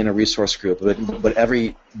lives in a resource group, but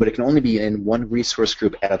it can only be in one resource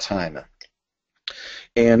group at a time.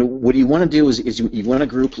 And what you want to do is you want to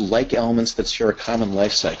group like elements that share a common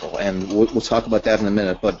life cycle, and we'll talk about that in a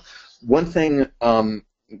minute. But one thing,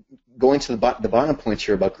 going to the bottom point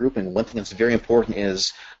here about grouping, one thing that's very important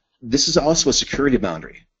is this is also a security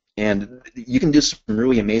boundary. And you can do some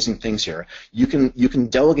really amazing things here. You can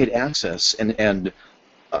delegate access, and I'm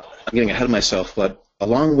getting ahead of myself, but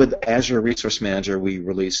along with Azure Resource Manager, we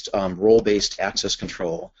released role-based access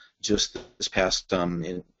control just this past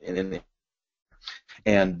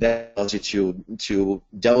and that allows you to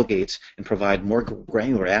delegate and provide more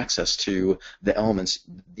granular access to the elements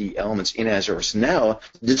in Azure. So now,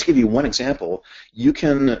 just to give you one example, you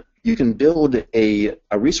can build a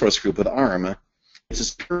resource group with ARM. It's a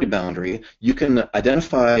security boundary. You can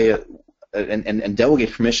identify and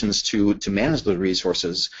delegate permissions to manage the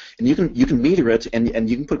resources, and you can meter it, and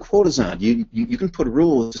you can put quotas on. You can put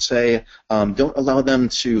rules to say don't allow them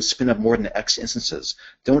to spin up more than X instances.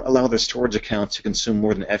 Don't allow their storage account to consume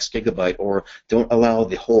more than X gigabyte, or don't allow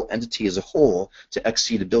the whole entity as a whole to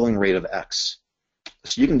exceed a billing rate of X.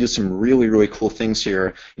 So you can do some really, really cool things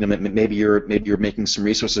here. You know, maybe you're making some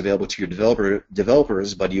resources available to your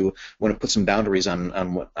developers, but you want to put some boundaries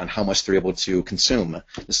on how much they're able to consume.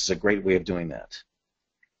 This is a great way of doing that.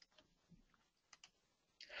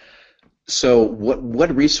 So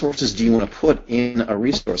what resources do you want to put in a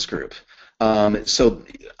resource group? So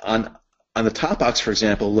on the top box, for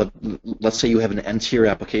example, let's say you have an N-tier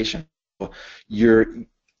application.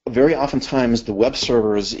 Very oftentimes, the web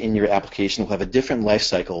servers in your application will have a different life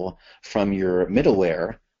cycle from your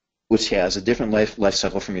middleware, which has a different life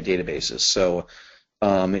cycle from your databases. So,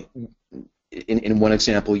 in one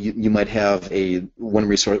example, you might have one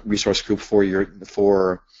resource group for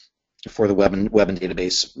the web and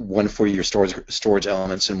database, one for your storage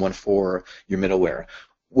elements, and one for your middleware.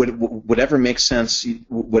 Whatever makes sense,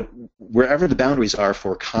 wherever the boundaries are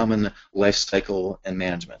for common life cycle and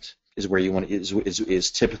management is where you want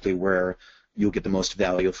is typically where you'll get the most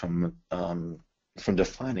value from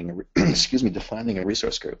defining defining a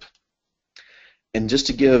resource group. And just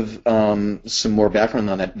to give some more background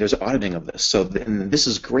on that, there's auditing of this. So this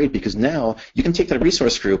is great because now you can take that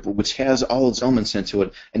resource group, which has all its elements into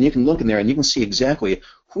it, and you can look in there and you can see exactly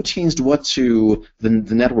who changed what to the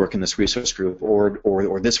network in this resource group,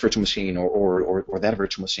 or this virtual machine, or that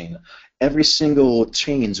virtual machine. Every single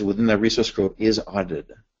change within that resource group is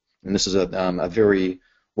audited. And this is a very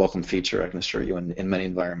welcome feature, I can assure you, in many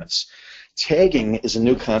environments. Tagging is a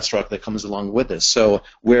new construct that comes along with this. So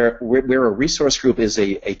where a resource group is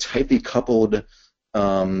a tightly coupled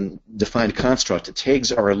defined construct,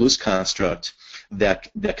 tags are a loose construct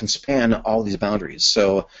that can span all these boundaries.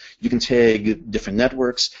 So you can tag different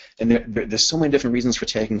networks, and there's so many different reasons for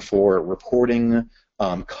tagging: for reporting,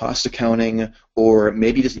 cost accounting, or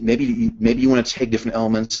maybe you want to tag different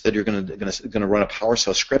elements that you're going to run a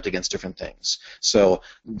PowerShell script against different things. So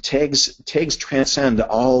tags transcend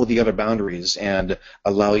all the other boundaries and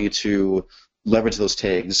allow you to leverage those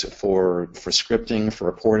tags for scripting, for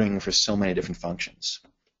reporting, for so many different functions.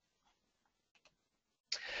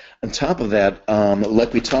 On top of that,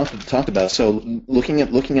 like we talked about, so looking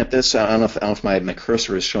at this, I don't know if my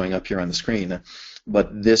cursor is showing up here on the screen,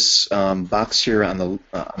 but this box here on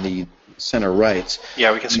the center right.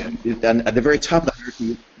 Yeah, we can see it. At the very top of the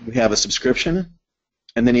hierarchy, you have a subscription,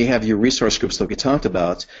 and then you have your resource groups that we talked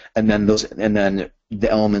about, and then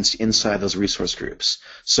the elements inside those resource groups.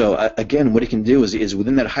 So again, what you can do is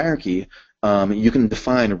within that hierarchy, you can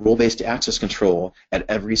define role-based access control at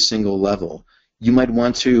every single level. you might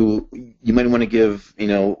want to give,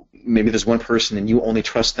 maybe there's one person and you only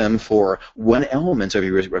trust them for one element of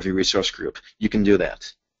your resource group. You can do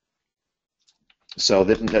that. So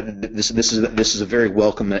this is a very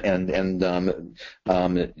welcome and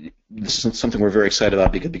this is something we're very excited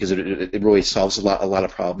about because it really solves a lot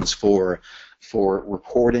of problems for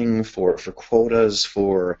reporting, for quotas,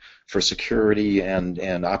 for security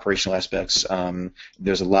and operational aspects.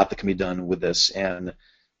 There's a lot that can be done with this, and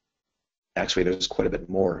actually there's quite a bit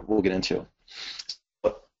more we'll get into.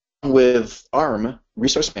 With ARM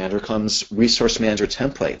Resource Manager comes Resource Manager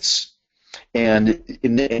templates. And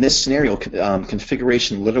in this scenario,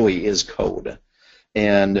 configuration literally is code.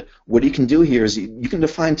 And what you can do here is you can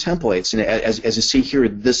define templates. And as you see here,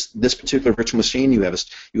 this particular virtual machine, you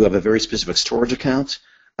have a very specific storage account,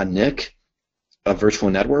 a NIC, a virtual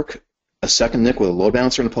network, a second NIC with a load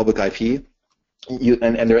balancer and a public IP.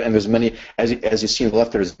 There's many, as you see on the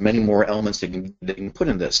left, there's many more elements that you can put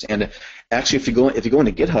in this. And actually, if you go into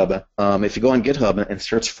GitHub, if you go on GitHub and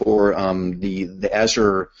search for the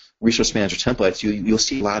Azure Resource Manager templates, you'll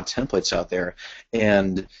see a lot of templates out there.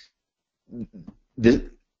 And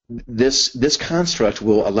this construct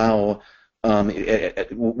will allow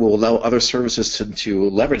other services to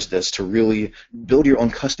leverage this to really build your own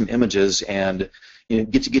custom images and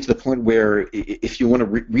get to the point where if you want to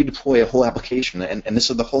redeploy a whole application, and this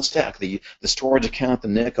is the whole stack, the storage account, the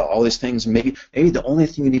NIC, all these things, maybe the only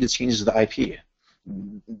thing you need to change is the IP.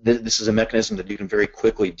 This is a mechanism that you can very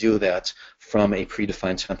quickly do that from a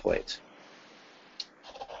predefined template.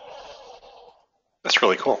 That's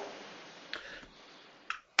really cool.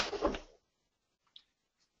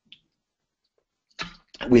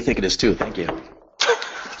 We think it is too. Thank you.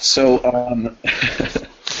 So,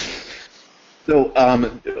 I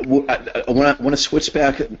want to switch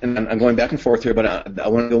back, and I'm going back and forth here, but I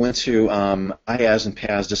want to go into IaaS and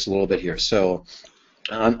PaaS just a little bit here. So,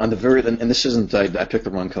 on the very, and this isn't, I picked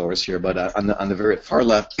the wrong colors here, but on the very far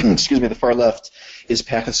left, excuse me, the far left is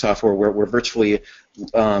package software, where virtually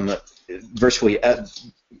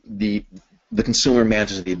the consumer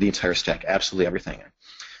manages the entire stack, absolutely everything.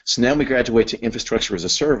 So now we graduate to infrastructure as a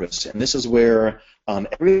service, and this is where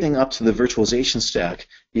everything up to the virtualization stack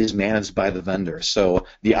is managed by the vendor. So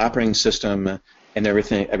the operating system and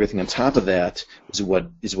everything on top of that is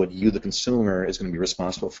what you, the consumer, is going to be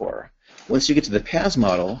responsible for. Once you get to the PaaS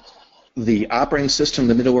model, the operating system,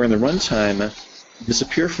 the middleware, and the runtime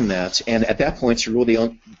disappear from that, and at that point you're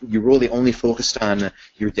really only focused on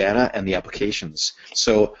your data and the applications.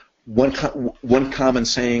 So one common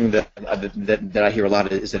saying that I hear a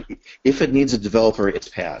lot is that if it needs a developer, it's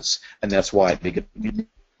PaaS, and that's why, because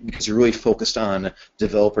you're really focused on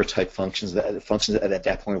developer-type functions at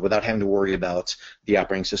that point without having to worry about the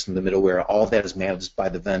operating system, the middleware. All that is managed by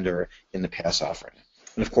the vendor in the PaaS offering.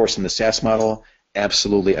 And of course, in the SaaS model,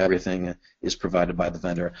 absolutely everything is provided by the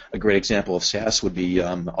vendor. A great example of SaaS would be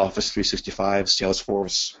Office 365,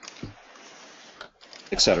 Salesforce,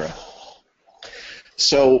 etc.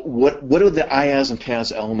 So what do the IaaS and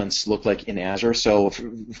PaaS elements look like in Azure? So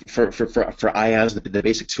for IaaS, the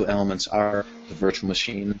basic two elements are the virtual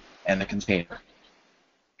machine and the container.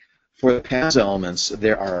 For the PaaS elements,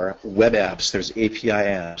 there are web apps, there's API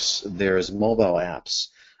apps, there's mobile apps.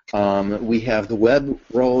 We have the web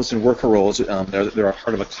roles and worker roles. They're a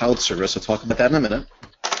part of a cloud service. I'll talk about that in a minute.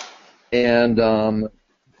 And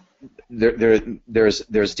there's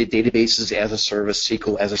databases as a service,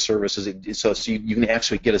 SQL as a service. So you can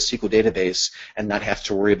actually get a SQL database and not have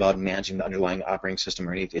to worry about managing the underlying operating system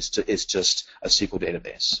or anything. It's just a SQL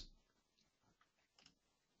database.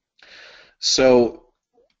 So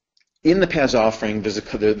in the PaaS offering, there's a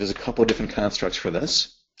couple of different constructs for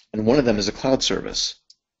this, and one of them is a cloud service.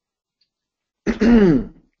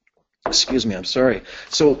 Excuse me, I'm sorry.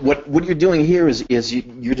 So what you're doing here is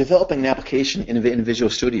you're developing an application in Visual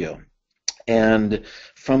Studio. And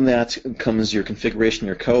from that comes your configuration,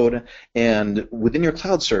 your code, and within your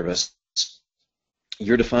cloud service,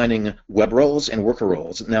 you're defining web roles and worker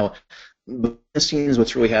roles. Now, behind the scenes,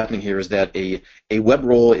 what's really happening here is that a web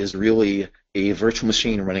role is really a virtual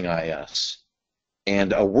machine running IIS,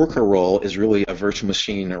 and a worker role is really a virtual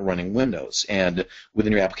machine running Windows. And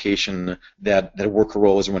within your application, that worker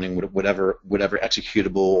role is running whatever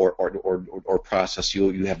executable or process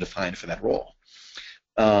you have defined for that role.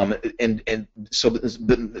 And so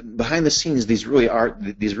behind the scenes, these really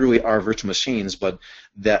are virtual machines, but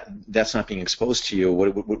that's not being exposed to you.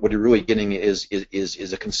 What you're really getting is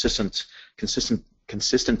a consistent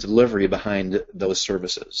delivery behind those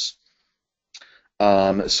services.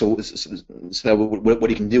 So what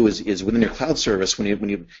you can do is within your cloud service, when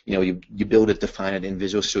you build it, define it in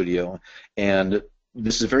Visual Studio, and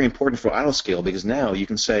this is very important for autoscale because now you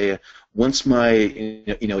can say once my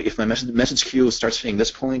if my message queue starts hitting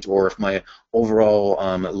this point, or if my overall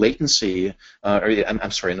latency or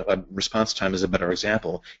I'm sorry, response time is a better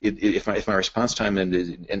example. If my response time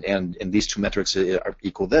and these two metrics are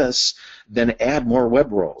equal this, then add more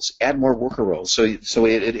web roles, add more worker roles. So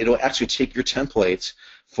it'll actually take your template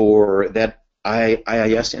for that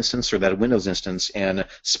IIS instance or that Windows instance and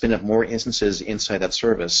spin up more instances inside that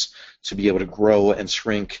service to be able to grow and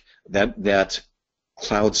shrink that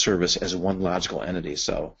cloud service as one logical entity.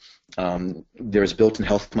 So there's built-in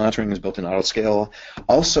health monitoring, there's built-in autoscale.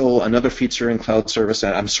 Also, another feature in cloud service.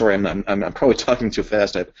 I'm sorry, I'm probably talking too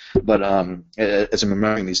fast, but as I'm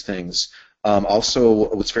remembering these things. Also,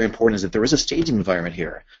 what's very important is that there is a staging environment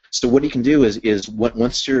here. So what you can do is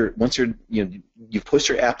once you've pushed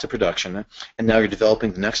your app to production, and now you're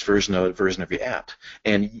developing the next version of your app,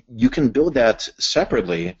 and you can build that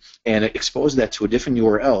separately and expose that to a different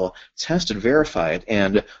URL, test it, verify it,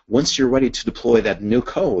 and once you're ready to deploy that new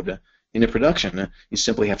code into production, you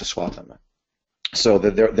simply have to swap them. So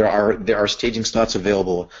there are staging slots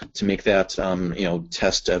available to make that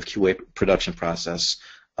test of QA production process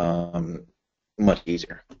much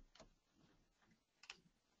easier.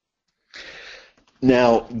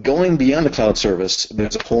 Now, going beyond the cloud service,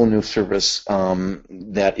 there's a whole new service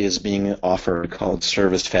that is being offered called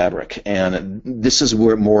Service Fabric, and this is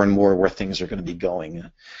where more and more where things are going to be going.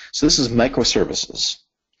 So this is microservices.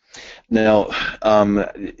 Now,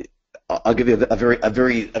 I'll give you a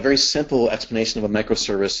very simple explanation of a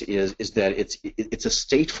microservice is that it's a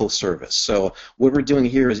stateful service. So what we're doing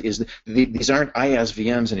here is these aren't IaaS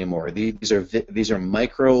VMs anymore. These are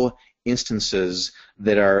micro instances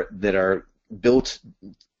that are built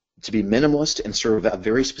to be minimalist and serve a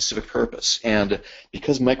very specific purpose. And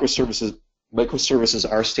because microservices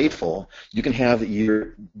are stateful, you can have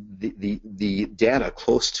the data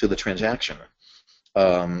close to the transaction.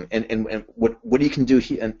 And what you can do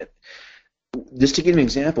here, and just to give an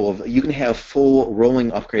example of, you can have full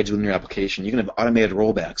rolling upgrades within your application. You can have automated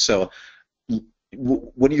rollback. So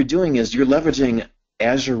what you're doing is you're leveraging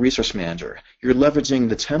Azure Resource Manager. You're leveraging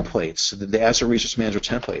the templates, the Azure Resource Manager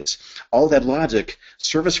templates. All that logic,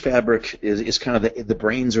 Service Fabric is kind of the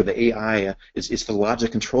brains or the AI. It's the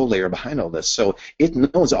logic control layer behind all this. So it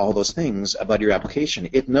knows all those things about your application.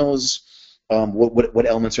 It knows what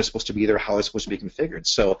elements are supposed to be there, how it's supposed to be configured.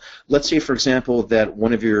 So let's say, for example, that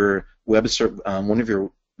one of your web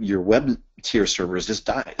tier servers just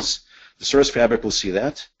dies. The Service Fabric will see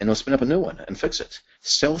that, and it'll spin up a new one and fix it.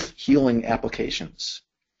 Self-healing applications.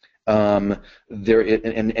 When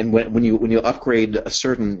you upgrade a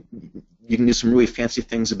certain, you can do some really fancy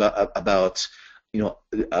things about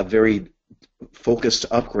a very focused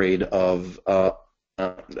upgrade of a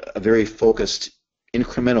very focused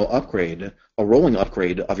incremental upgrade, a rolling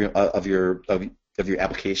upgrade of your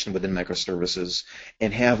application within microservices,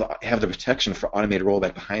 and have the protection for automated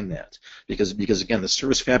rollback behind that. Because again, the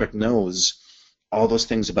Service Fabric knows all those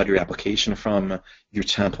things about your application from your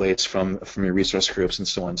templates, from your resource groups, and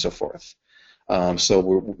so on and so forth. So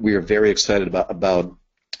we are very excited about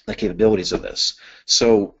the capabilities of this.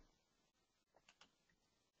 So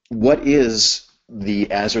what is the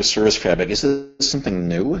Azure Service Fabric? Is this something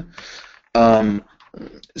new?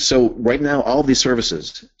 So right now, all of these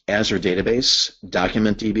services, Azure Database,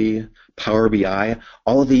 DocumentDB, Power BI,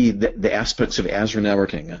 all of the aspects of Azure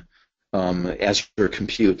networking, Azure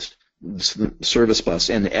Compute, Service Bus,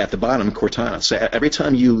 and at the bottom, Cortana. So every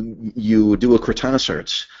time you do a Cortana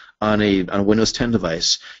search on a Windows 10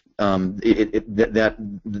 device,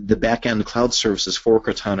 the back-end cloud services for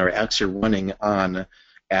Cortana are actually running on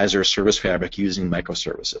Azure Service Fabric using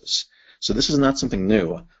microservices. So this is not something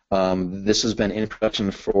new. This has been in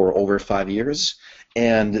production for over 5 years,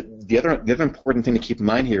 and the other important thing to keep in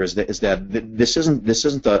mind here is that this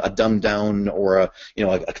isn't a dumbed down or a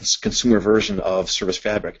consumer version of Service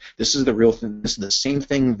Fabric. This is the real thing. This is the same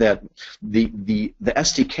thing that the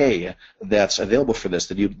SDK that's available for this.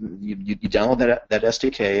 That you download that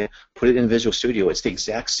SDK, put it in Visual Studio. It's the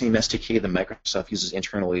exact same SDK that Microsoft uses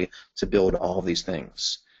internally to build all of these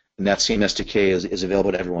things. And that same SDK is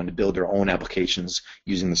available to everyone to build their own applications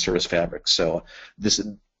using the Service Fabric. So this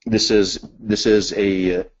is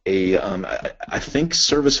I think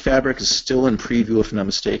Service Fabric is still in preview, if I'm not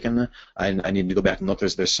mistaken. I need to go back and look.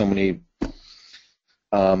 There's so many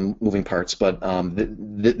moving parts, but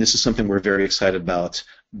this is something we're very excited about,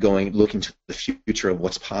 looking to the future of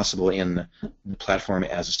what's possible in the platform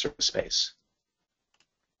as a service space.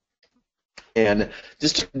 And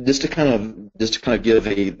just to kind of give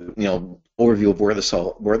a overview of where this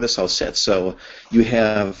all sits. So you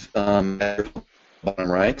have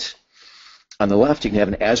bottom right. On the left, you can have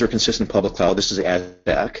an Azure Consistent Public Cloud. This is Azure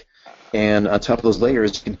Stack. And on top of those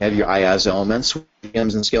layers, you can have your IaaS elements,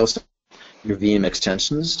 VMs and scale, your VM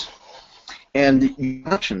extensions, and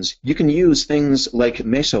your options. You can use things like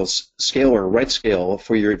Mesos, Scalar, RightScale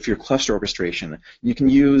for your cluster orchestration. You can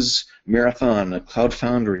use Marathon, Cloud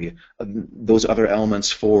Foundry, those other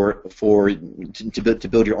elements to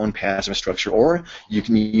build your own PaaS infrastructure, or you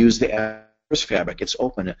can use the Azure Fabric. It's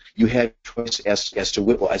open. You have choice as to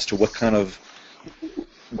what kind of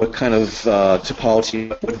topology,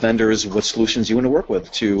 what vendors, what solutions you want to work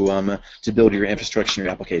with to build your infrastructure and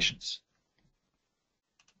your applications.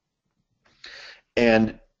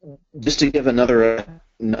 And just to give another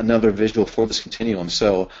visual for this continuum,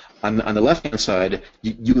 so on the left-hand side,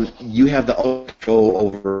 you have the control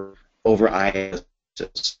over IaaS,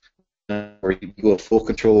 or you have full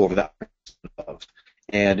control over that.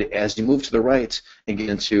 And as you move to the right and get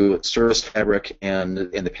into Service Fabric and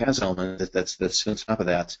the PaaS element that's on top of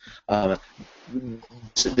that,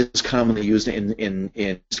 this is commonly used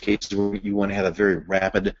in cases where you want to have a very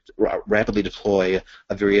rapidly deploy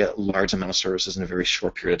a very large amount of services in a very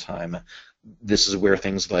short period of time. This is where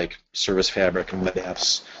things like Service Fabric and Web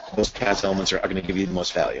Apps, those PaaS elements are going to give you the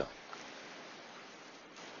most value.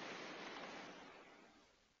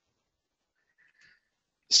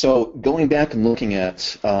 So going back and looking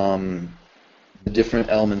at the different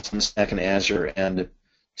elements in the stack in Azure, and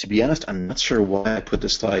to be honest, I'm not sure why I put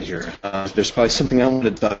this slide here. There's probably something I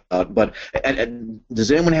wanted to talk about. But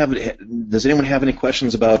does anyone have any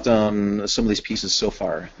questions about some of these pieces so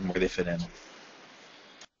far and where they fit in?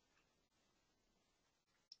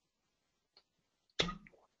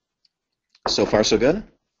 So far, so good.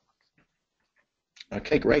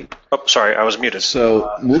 Okay, great. Oh, sorry, I was muted.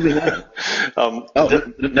 So moving on.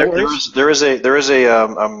 No worries. There is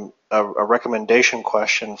a recommendation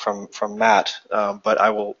question from Matt, but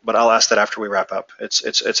I'll ask that after we wrap up.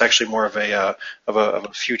 It's actually more of a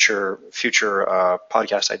future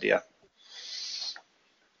podcast idea.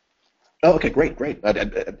 Oh, okay, great.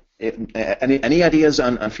 Any ideas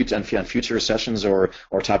on future sessions or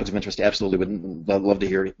topics of interest? Absolutely, would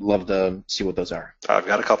love to see what those are. I've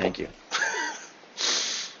got a couple. Thank you.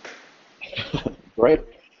 Right.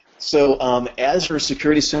 So Azure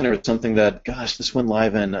Security Center is something that, gosh, this went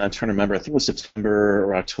live in, I'm trying to remember, I think it was September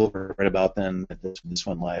or October, right about then that this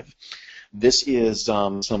went live. This is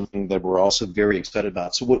something that we're also very excited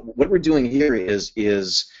about. So what we're doing here is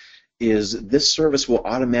this service will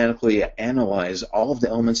automatically analyze all of the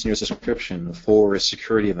elements in your subscription for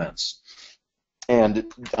security events. And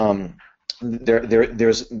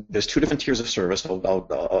there's two different tiers of service. I'm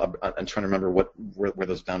trying to remember where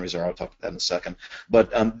those boundaries are. I'll talk about that in a second.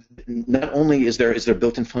 But not only is there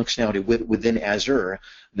built-in functionality within Azure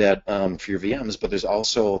that for your VMs, but there's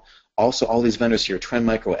also all these vendors here: Trend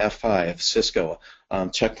Micro, F5, Cisco,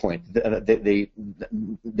 Checkpoint. They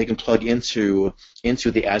can plug into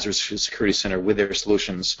the Azure Security Center with their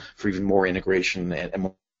solutions for even more integration and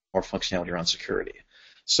more functionality around security.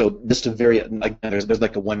 So just a very, like, there's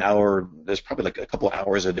like a 1 hour, there's probably like a couple of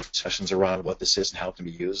hours of different sessions around what this is and how it can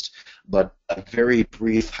be used, but a very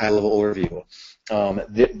brief high-level overview.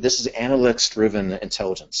 This is analytics-driven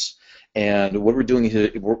intelligence, and what we're doing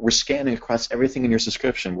here, we're scanning across everything in your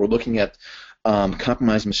subscription. We're looking at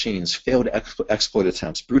compromised machines, failed exploit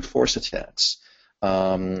attempts, brute force attacks.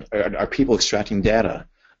 Are people extracting data?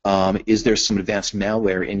 Is there some advanced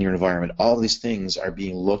malware in your environment? All of these things are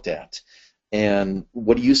being looked at. And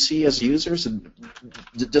what do you see as users?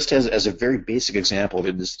 Just as a very basic example,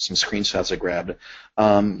 there's some screenshots I grabbed.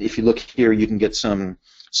 If you look here, you can get some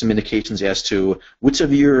indications as to which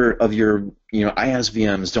of your IaaS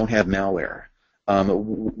VMs don't have malware.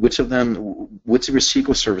 Which of your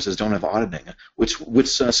SQL services don't have auditing?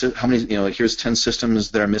 How many? Here's 10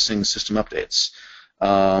 systems that are missing system updates.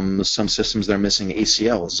 Some systems that are missing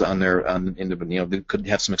ACLs on they could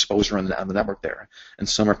have some exposure on the network there, and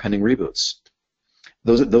some are pending reboots.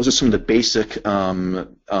 Those are some of the basic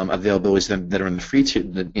availabilities that are in the free tier,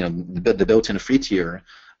 the built-in free tier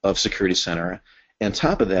of Security Center. And on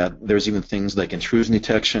top of that, there's even things like intrusion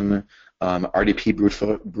detection, RDP brute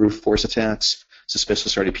force attacks,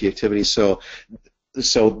 suspicious RDP activity. So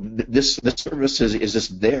this service is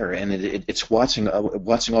just there, and it's watching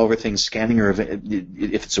over things, scanning your event.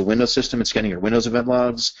 If it's a Windows system, it's scanning your Windows event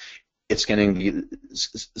logs. It's scanning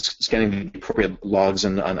the appropriate logs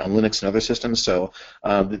on Linux and other systems. So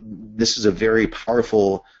this is a very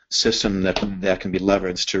powerful system that can be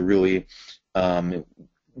leveraged to really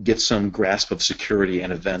get some grasp of security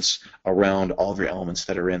and events around all of your elements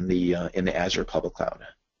that are in the Azure public cloud.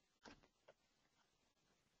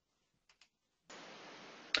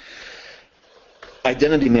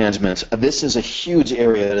 Identity management. This is a huge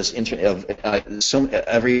area that is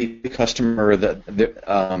every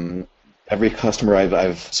customer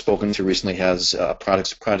I've spoken to recently has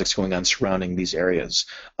projects going on surrounding these areas.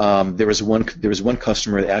 There was one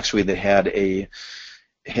customer that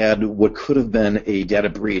had what could have been a data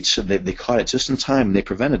breach. They caught it just in time and they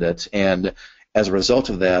prevented it, and as a result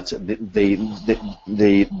of that, they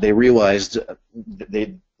realized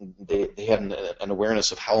they had an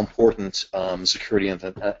awareness of how important security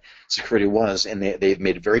was, and they've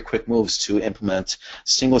made very quick moves to implement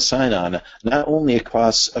single sign-on, not only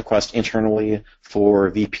across internally for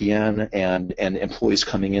VPN and employees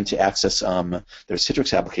coming in to access their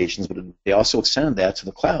Citrix applications, but they also extended that to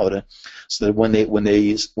the cloud, so that when they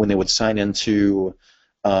would sign into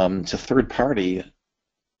to third-party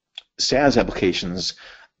SaaS applications,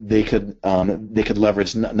 they could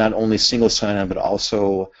leverage not only single sign-on but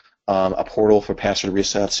also a portal for password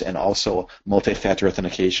resets and also multi-factor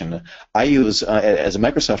authentication. I use as a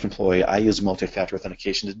Microsoft employee, I use multi-factor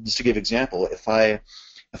authentication. Just to give an example, if I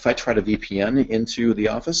try to VPN into the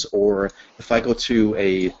office, or if I go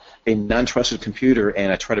to a non-trusted computer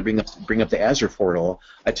and I try to bring up the Azure portal,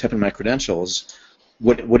 I type in my credentials.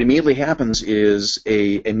 What immediately happens is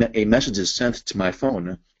a message is sent to my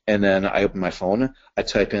phone. And then I open my phone. I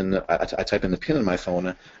type in the PIN on my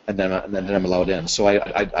phone, and then I'm allowed in. So I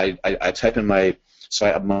type in my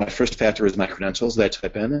first factor is my credentials that I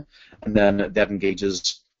type in, and then that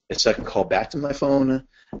engages a second call back to my phone,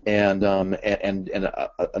 and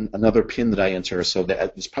another PIN that I enter. So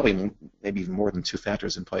that there's probably maybe even more than two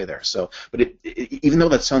factors in play there. So, but even though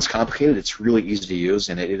that sounds complicated, it's really easy to use,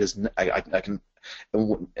 and it is.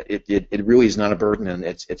 It really is not a burden, and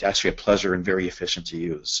it's actually a pleasure and very efficient to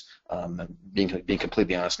use. Being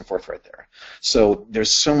completely honest and forthright there. So there's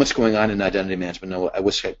so much going on in identity management. No,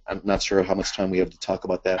 I'm not sure how much time we have to talk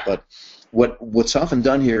about that, but what's often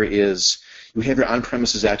done here is you have your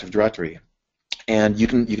on-premises Active Directory, and you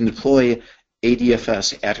can deploy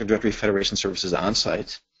ADFS, Active Directory Federation Services, on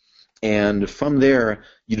site, and from there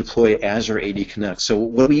you deploy Azure AD Connect. So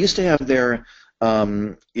what we used to have there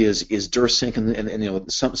is DirSync, and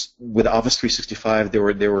with Office 365 there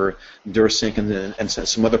were DirSync and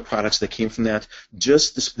some other products that came from that.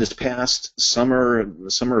 Just this past summer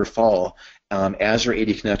or fall, Azure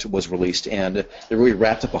AD Connect was released, and they really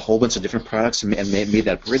wrapped up a whole bunch of different products and made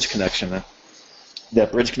that bridge connection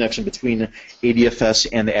between ADFS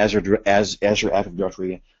and the Azure Active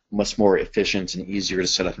Directory much more efficient and easier to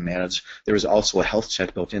set up and manage. There was also a health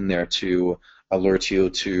check built in there to alert you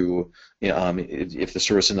to if the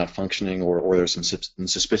service is not functioning or there's some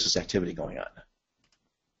suspicious activity going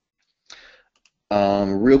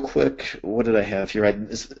on. Real quick, what did I have here?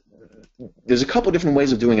 There's a couple different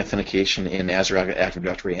ways of doing authentication in Azure Active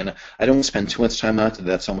Directory, and I don't want to spend too much time on it.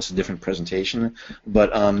 That's almost a different presentation.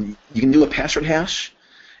 But you can do a password hash,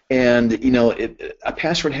 and a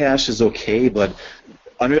password hash is okay, but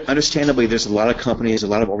understandably, there's a lot of companies, a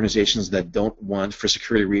lot of organizations that don't want, for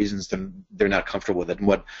security reasons, they're not comfortable with it. And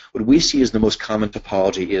what we see as the most common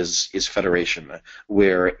topology is federation,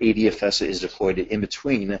 where ADFS is deployed in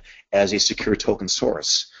between as a secure token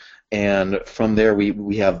source. And from there,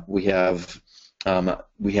 we have identity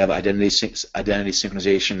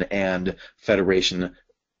synchronization and federation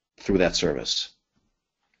through that service,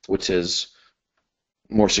 which is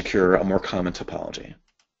more secure, a more common topology.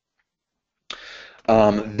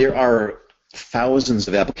 There are thousands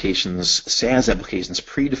of applications, SaaS applications,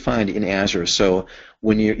 predefined in Azure. So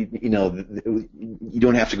when you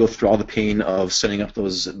don't have to go through all the pain of setting up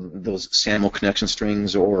those SAML connection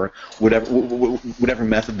strings or whatever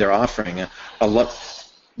method they're offering.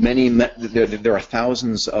 There are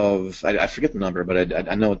thousands of, I forget the number, but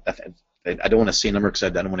I know. I don't want to say a number because I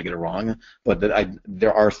don't want to get it wrong, but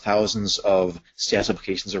there are thousands of SaaS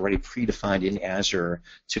applications already predefined in Azure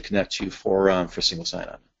to connect to for single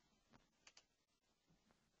sign-on.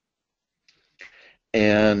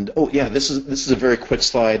 And this is a very quick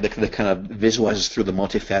slide that kind of visualizes through the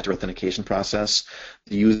multi-factor authentication process.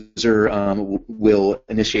 The user will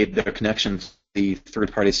initiate their connection to the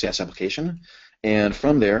third-party SaaS application, and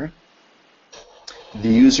from there, the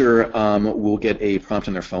user will get a prompt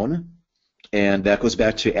on their phone. And that goes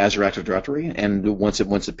back to Azure Active Directory, and once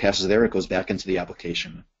it passes there, it goes back into the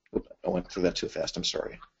application. Oops, I went through that too fast. I'm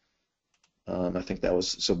sorry. I think that was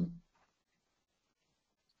so.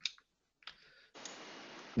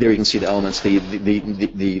 There you can see the elements, the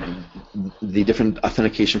different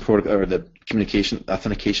authentication protocol or the communication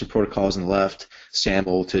authentication protocols on the left,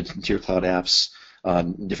 SAML to your cloud apps,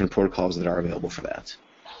 different protocols that are available for that.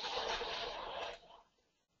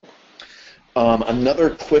 Another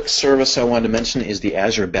quick service I wanted to mention is the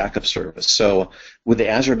Azure Backup Service. So with the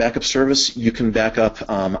Azure Backup Service, you can back up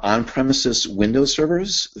on-premises Windows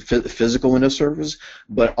servers, physical Windows servers,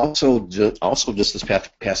 but also just this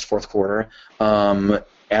past fourth quarter,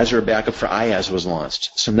 Azure Backup for IaaS was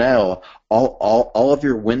launched. So now all of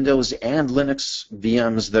your Windows and Linux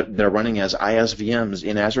VMs that are running as IaaS VMs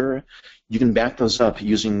in Azure, you can back those up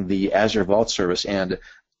using the Azure Vault Service, and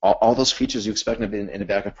all those features you expect in a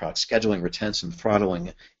backup product: scheduling, retention,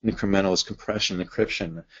 throttling, incrementals, compression,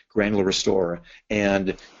 encryption, granular restore,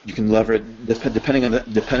 and you can leverage depending on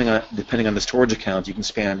the storage account. You can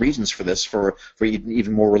span regions for this for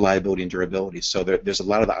even more reliability and durability. So there's a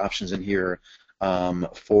lot of the options in here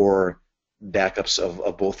for backups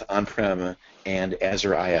of both on-prem and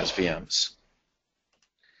Azure IaaS VMs.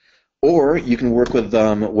 Or you can work with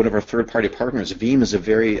one of our third-party partners. Veeam is a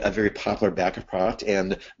very popular backup product,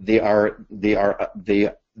 and their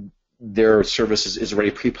service is already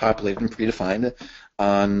pre-populated and predefined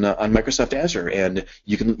on Microsoft Azure, and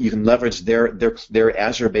you can leverage their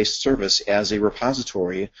Azure-based service as a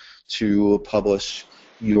repository to publish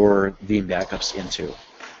your Veeam backups into.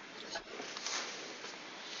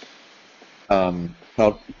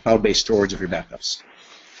 Cloud-based storage of your backups.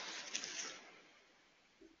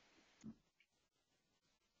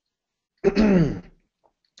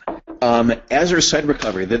 Azure Site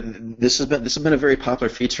Recovery. This has been a very popular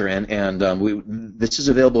feature, and this is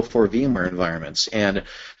available for VMware environments. And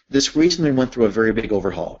this recently went through a very big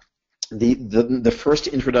overhaul. The first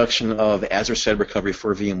introduction of Azure Site Recovery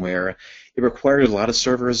for VMware, it required a lot of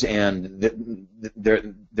servers, and there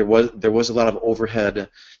was a lot of overhead.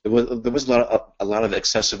 There was a lot of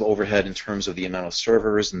excessive overhead in terms of the amount of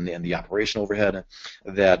servers and the operational overhead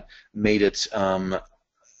that made it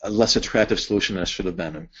a less attractive solution than it should have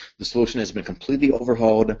been. The solution has been completely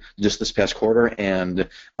overhauled just this past quarter, and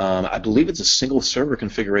I believe it's a single server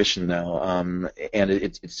configuration now,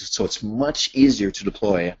 and so it's much easier to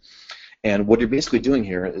deploy. And what you're basically doing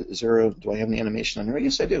here is do I have any animation on there?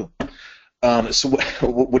 Yes, I do. So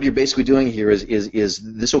what you're basically doing here is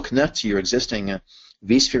this will connect to your existing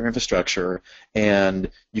vSphere infrastructure, and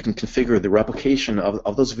you can configure the replication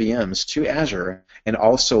of those VMs to Azure, and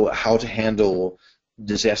also how to handle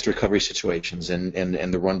disaster recovery situations and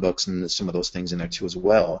the runbooks and some of those things in there too as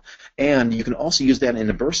well. And you can also use that in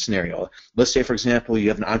a burst scenario. Let's say, for example, you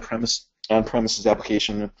have an on-premises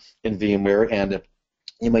application in VMware, and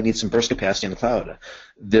you might need some burst capacity in the cloud.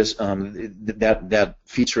 This that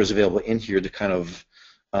feature is available in here to kind of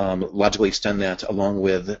logically extend that along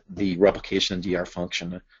with the replication and DR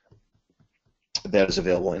function that is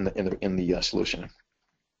available in the solution.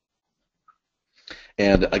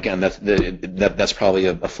 And again, that's probably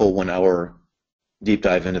a full 1 hour deep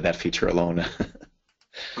dive into that feature alone.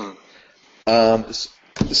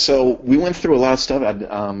 So we went through a lot of stuff.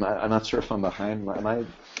 I'm not sure if I'm behind.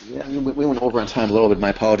 Yeah, we went over on time a little bit. My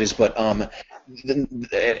apologies. But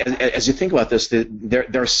as you think about this, there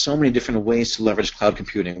are so many different ways to leverage cloud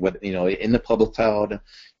computing. Whether in the public cloud,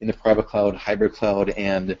 in the private cloud, hybrid cloud,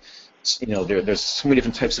 and there's so many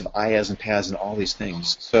different types of IaaS and PaaS and all these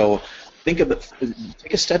things. So take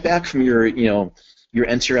a step back from your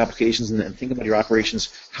end-tier applications and think about your operations.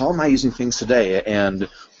 How am I using things today, and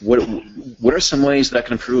what are some ways that I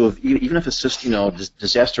can improve, even if it's just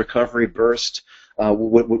disaster recovery, burst,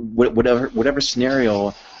 whatever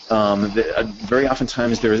scenario. Very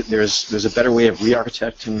oftentimes there's a better way of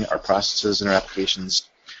re-architecting our processes and our applications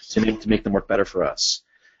to make them work better for us.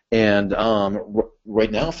 And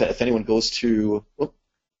right now, if anyone goes to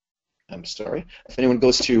if anyone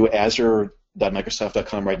goes to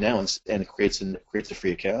azure.microsoft.com right now and creates a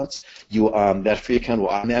free account, that free account will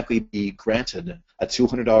automatically be granted a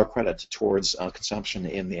 $200 credit towards consumption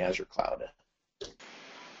in the Azure cloud.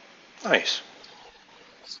 Nice.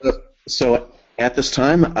 So at this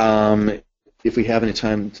time, if we have any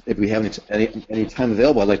time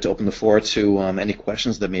available, I'd like to open the floor to any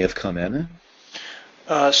questions that may have come in.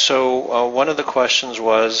 So one of the questions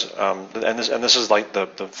was, and this is like the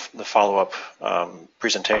follow-up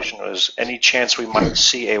presentation, was any chance we might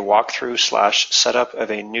see a walkthrough / setup of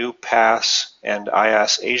a new PaaS and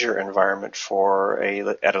IaaS Azure environment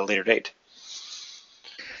at a later date?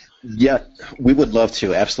 Yeah, we would love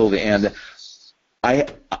to, absolutely. And I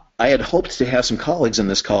had hoped to have some colleagues in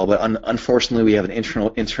this call, but unfortunately we have an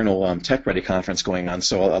internal Tech Ready conference going on,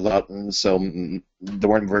 so there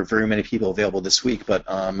weren't very many people available this week. But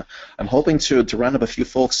I'm hoping to round up a few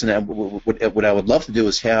folks, and what I would love to do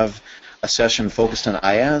is have a session focused on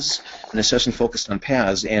IaaS and a session focused on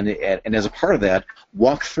PaaS, and as a part of that,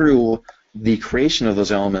 walk through the creation of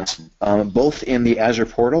those elements, both in the Azure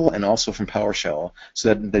portal and also from PowerShell,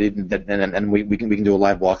 so and we can do a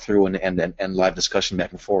live walkthrough and live discussion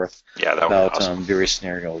back and forth Yeah, that would be about awesome. various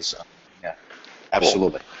scenarios. Yeah,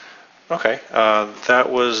 absolutely. Okay, that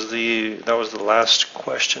was the last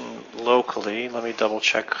question locally. Let me double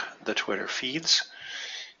check the Twitter feeds,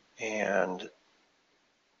 and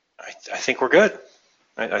I think we're good.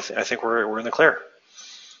 I think we're in the clear.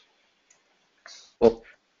 Well,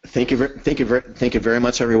 thank you very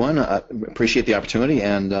much, everyone. Appreciate the opportunity,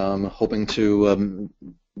 and hoping to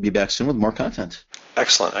be back soon with more content.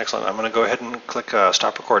 Excellent, excellent. I'm going to go ahead and click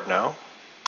stop record now.